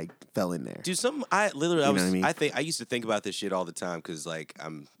and like fell in there. Dude, I literally, You know what I mean? I used to think about this shit all the time because like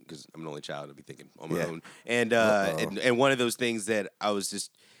I'm an only child. I'd be thinking on my Yeah. own, and one of those things that I was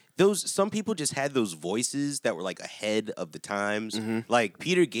just some people just had those voices that were like ahead of the times. Like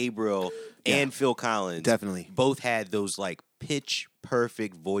Peter Gabriel and Phil Collins, Definitely. both had those like pitch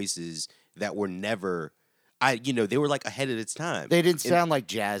perfect voices that were never. They were like ahead of its time. They didn't sound like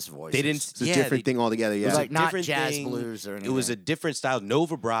jazz voices. They didn't. It's a yeah, different they- thing altogether. It Yeah. was like not different jazz thing. blues or anything. It was a different style, no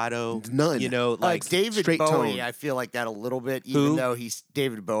vibrato. None. You know, like like David straight Bowie. tone. I feel like that a little bit, even Who? though he's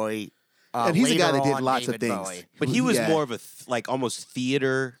David Bowie. And he's a guy later that did on, lots of David things. Bowie. But he was Yeah. more of a like almost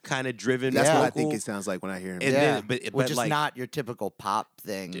theater kind of driven. That's Yeah. what I vocal. think it sounds like when I hear him. And Yeah, then- but which is like, not your typical pop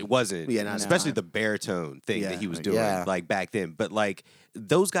thing. It wasn't. Yeah, not especially at the baritone thing Yeah, that he was like- doing Yeah. like back then. But like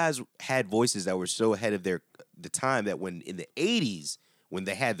those guys had voices that were so ahead of the time that when in the 80s when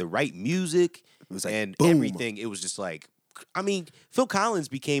they had the right music was like, and boom. everything, it was just like I mean, Phil Collins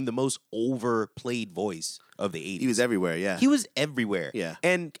became the most overplayed voice of the 80s. He was everywhere. Yeah. He was everywhere. Yeah.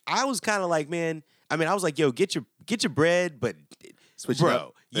 And I was kind of like, man, I mean, I was like, yo, get your bread, but Switch it bro,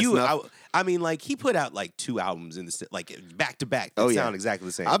 up. That's enough. I mean, like he put out like 2 albums in the like back to back that Oh, yeah. sound exactly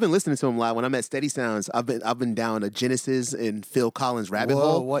the same. I've been listening to him live. When I'm at Steady Sounds, I've been down a Genesis and Phil Collins rabbit Whoa,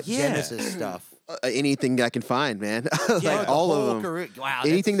 hole. what Yeah. Genesis stuff? Anything I can find, man. like Yeah, The all whole of them. career- Wow,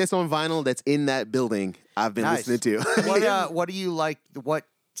 Anything that's on vinyl that's in that building, I've been nice. listening to. What do you like? What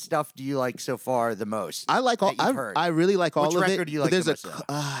stuff do you like so far the most? I like all. that you've heard? I really like all Which of it. record do you but like there's the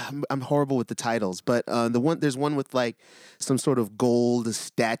a. most, I'm horrible with the titles, but there's one with like some sort of gold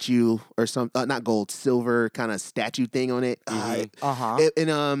statue or some not gold, silver kind of statue thing on it. Fuck,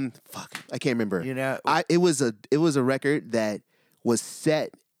 I can't remember. You know, it was a record that was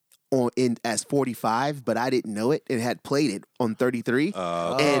set as 45, but I didn't know it and had played it on 33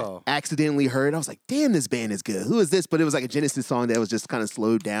 and accidentally heard. I was like, damn, this band is good. Who is this? But it was like a Genesis song that was just kind of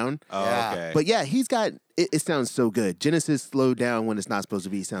slowed down. Yeah. Okay. But yeah, he's got it sounds so good. Genesis slowed down when it's not supposed to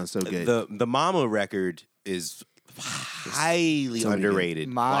be. Sounds so good. The Mama record is highly So underrated.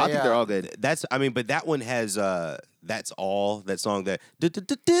 I think they're all good. But that one has That's All, that song that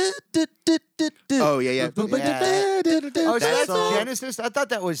Oh yeah. Oh, so that's song. Genesis? I thought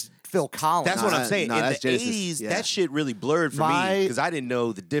that was Phil Collins. That's what I'm saying. no, In that's the Genesis. 80s, Yeah. that shit really blurred for me because I didn't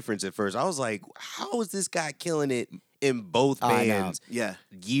know the difference at first. I was like, how is this guy killing it in both I know. bands Yeah.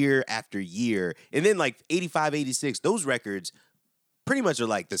 year after year? And then like 85, 86, those records pretty much are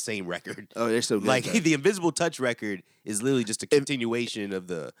like the same record. Oh, they're so good. Like though. the Invisible Touch record is literally just a continuation of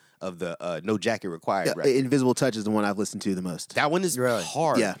the No Jacket Required record. Invisible Touch is the one I've listened to the most. That one is Really?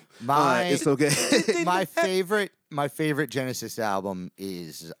 hard. Yeah. My- it's so good. my favorite Genesis album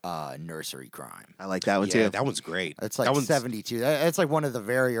is Nursery Crime. I like that one Yeah, too. that one's great. It's That like one's- 72. That's like one of the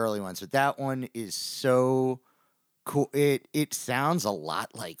very early ones, but that one is so cool. It sounds a lot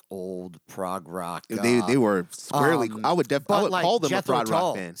like old prog rock. They were squarely. I would But call them Jethro a prog Tull.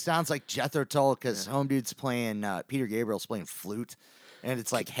 rock band. Sounds like Jethro Tull because Home Dude's playing Peter Gabriel's playing flute, and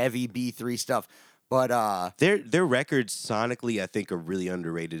it's like heavy B3 stuff. But Their records sonically, I think, are really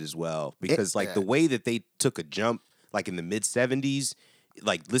underrated as well because like the way that they took a jump, like in the mid '70s,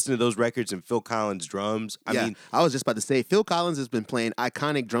 like listen to those records and Phil Collins drums. I mean, I was just about to say Phil Collins has been playing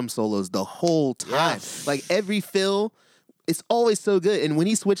iconic drum solos the whole time. Yeah. Like every Phil, it's always so good. And when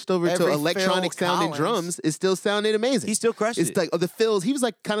he switched over to Every electronic Phil sounding Collins. drums, it still sounded amazing. he still crushed It's it. like the fills. He was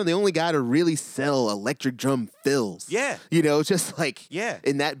like kind of the only guy to really sell electric drum fills. Yeah. you know, just like Yeah.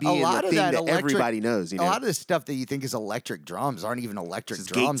 and that a being lot the of thing that that electric, everybody knows. You know, a lot of the stuff that you think is electric drums aren't even electric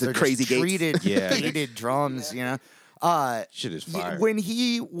Just drums. gates, They're crazy just gates. treated, Yeah. gated drums. You know. Shit is fire. When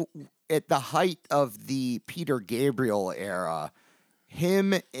he at the height of the Peter Gabriel era,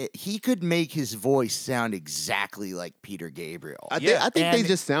 he could make his voice sound exactly like Peter Gabriel. I think they And-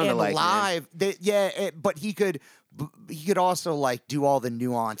 just sound and alike. man. live. But he could also like do all the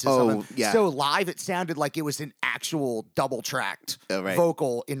nuances. Oh, of it. yeah. So live, it sounded like it was an actual double tracked Oh, right.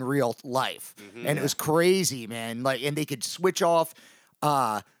 vocal in real life, and it was crazy, man. Like, and they could switch off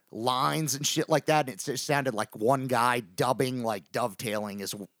lines and shit like that, and it just sounded like one guy dubbing, like dovetailing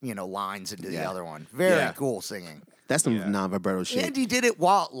his lines into the Yeah. other one. Very Yeah. cool singing. That's some non-vibrato shit. And he did it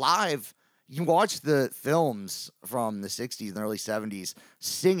while live. You can watch the films from the 60s and early 70s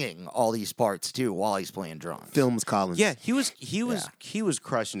singing all these parts too while he's playing drums. Films Collins. Yeah, he was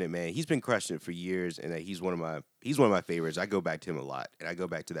crushing it, man. He's been crushing it for years, and he's one of my favorites. I go back to him a lot, and I go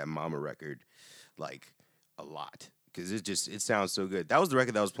back to that Mama record, like a lot, because it sounds so good. That was the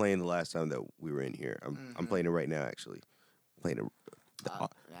record that I was playing the last time that we were in here. I'm playing it right now, actually. Playing now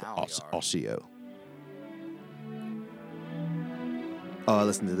we are. Oshio. Oh, I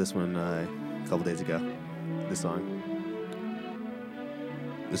listened to this one a couple days ago. This song.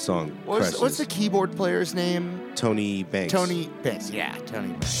 This song. What's crushes. the keyboard player's name? Tony Banks? Tony Banks. Yeah, Tony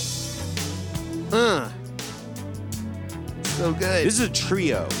Banks. So good. This is a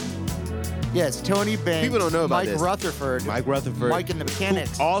trio. Yeah, it's Tony Banks. People don't know about Mike this. Rutherford. Mike Rutherford. Mike and the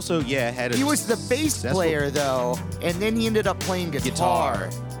Mechanics. Who also, had a He was the bass successful- player though, and then he ended up playing guitar.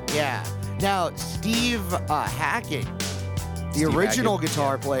 Yeah. Now Steve Hackett, the Steve original Hackett,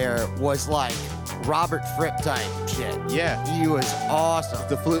 guitar player, was like Robert Fripp type shit. Yeah. He was awesome.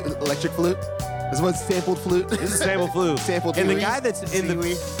 The flute, electric flute. This one's sampled flute. This is sample flute. Sampled And the flute. guy that's in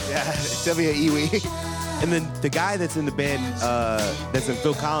the Yeah, W-A-E-W. and then the guy that's in the band, that's in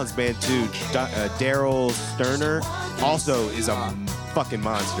Phil Collins' band too, Daryl Sterner, also is a fucking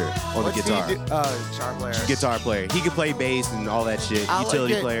monster on the guitar. Guitar player. Guitar player. He can play bass and all that shit.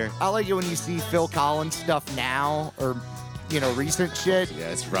 Utility player. I like it when you see Phil Collins stuff now, or recent shit. Yeah,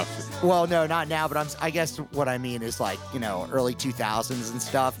 it's rough. Well, no, not now, but I guess what I mean is like early 2000s and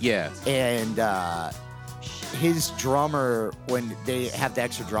stuff. Yeah. And his drummer, when they have the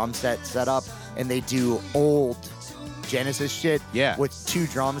extra drum set up, and they do old Genesis shit. Yeah. With 2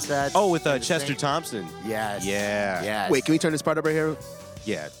 drum sets. Oh, with and the Chester same- Thompson. Yes. Yeah. Yes. Wait, can we turn this part up right here?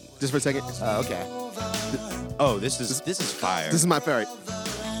 Yeah. Just for a second. Oh, okay. Oh, this is fire. This is my favorite.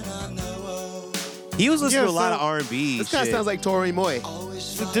 He was listening Yeah, to a lot of so- R&B. This kind of shit. sounds like Tori Moy.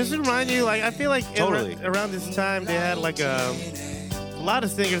 So does it remind you? Like I feel like Totally. around this time they had like a lot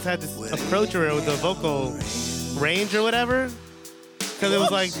of singers had to approach her with the vocal range or whatever. Because it was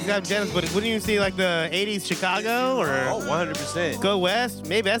like, you got Dennis, but wouldn't you see like the 80s Chicago or 100%. Go West?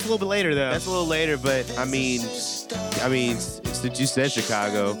 Maybe that's a little bit later though. That's a little later, but I mean, since you said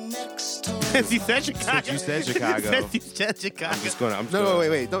Chicago. Since you said Chicago. Since you said Chicago. Since you said Chicago. I'm just gonna. No,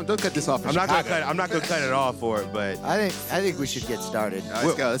 wait. Don't cut this off. I'm not gonna cut it off for it, but I think we should get started.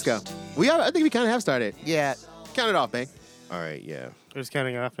 Let's go. I think we kind of have started. Yeah. Count it off, man. all right, yeah. We're just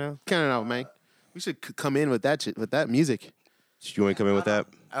counting off now. Count it off, man. We should come in with that shit, with that music. You want to come in with that?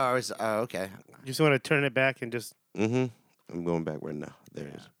 Okay. You just want to turn it back and just. Mm-hmm. I'm going back right now. There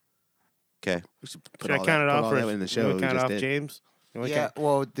it is. Okay. We should Should I count it off for in the show? Count it off, James.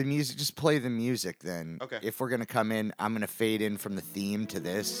 Well, the music. Just play the music then. Okay. If we're gonna come in, I'm gonna fade in from the theme to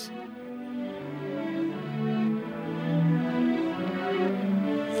this.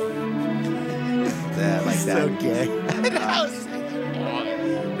 Like that. So gay.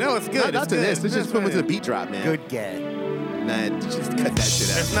 No, it's good. Not to this. Let's just put them to the beat drop, man. Good gay. Nah, just cut that shit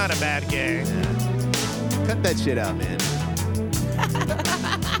out. It's not a bad gay. Cut that shit out, man.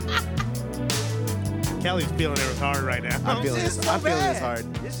 Kelly's feeling it hard right now. I'm feeling this hard.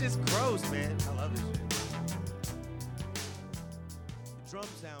 It's just gross, man. I love this shit. The drum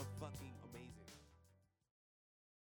sound.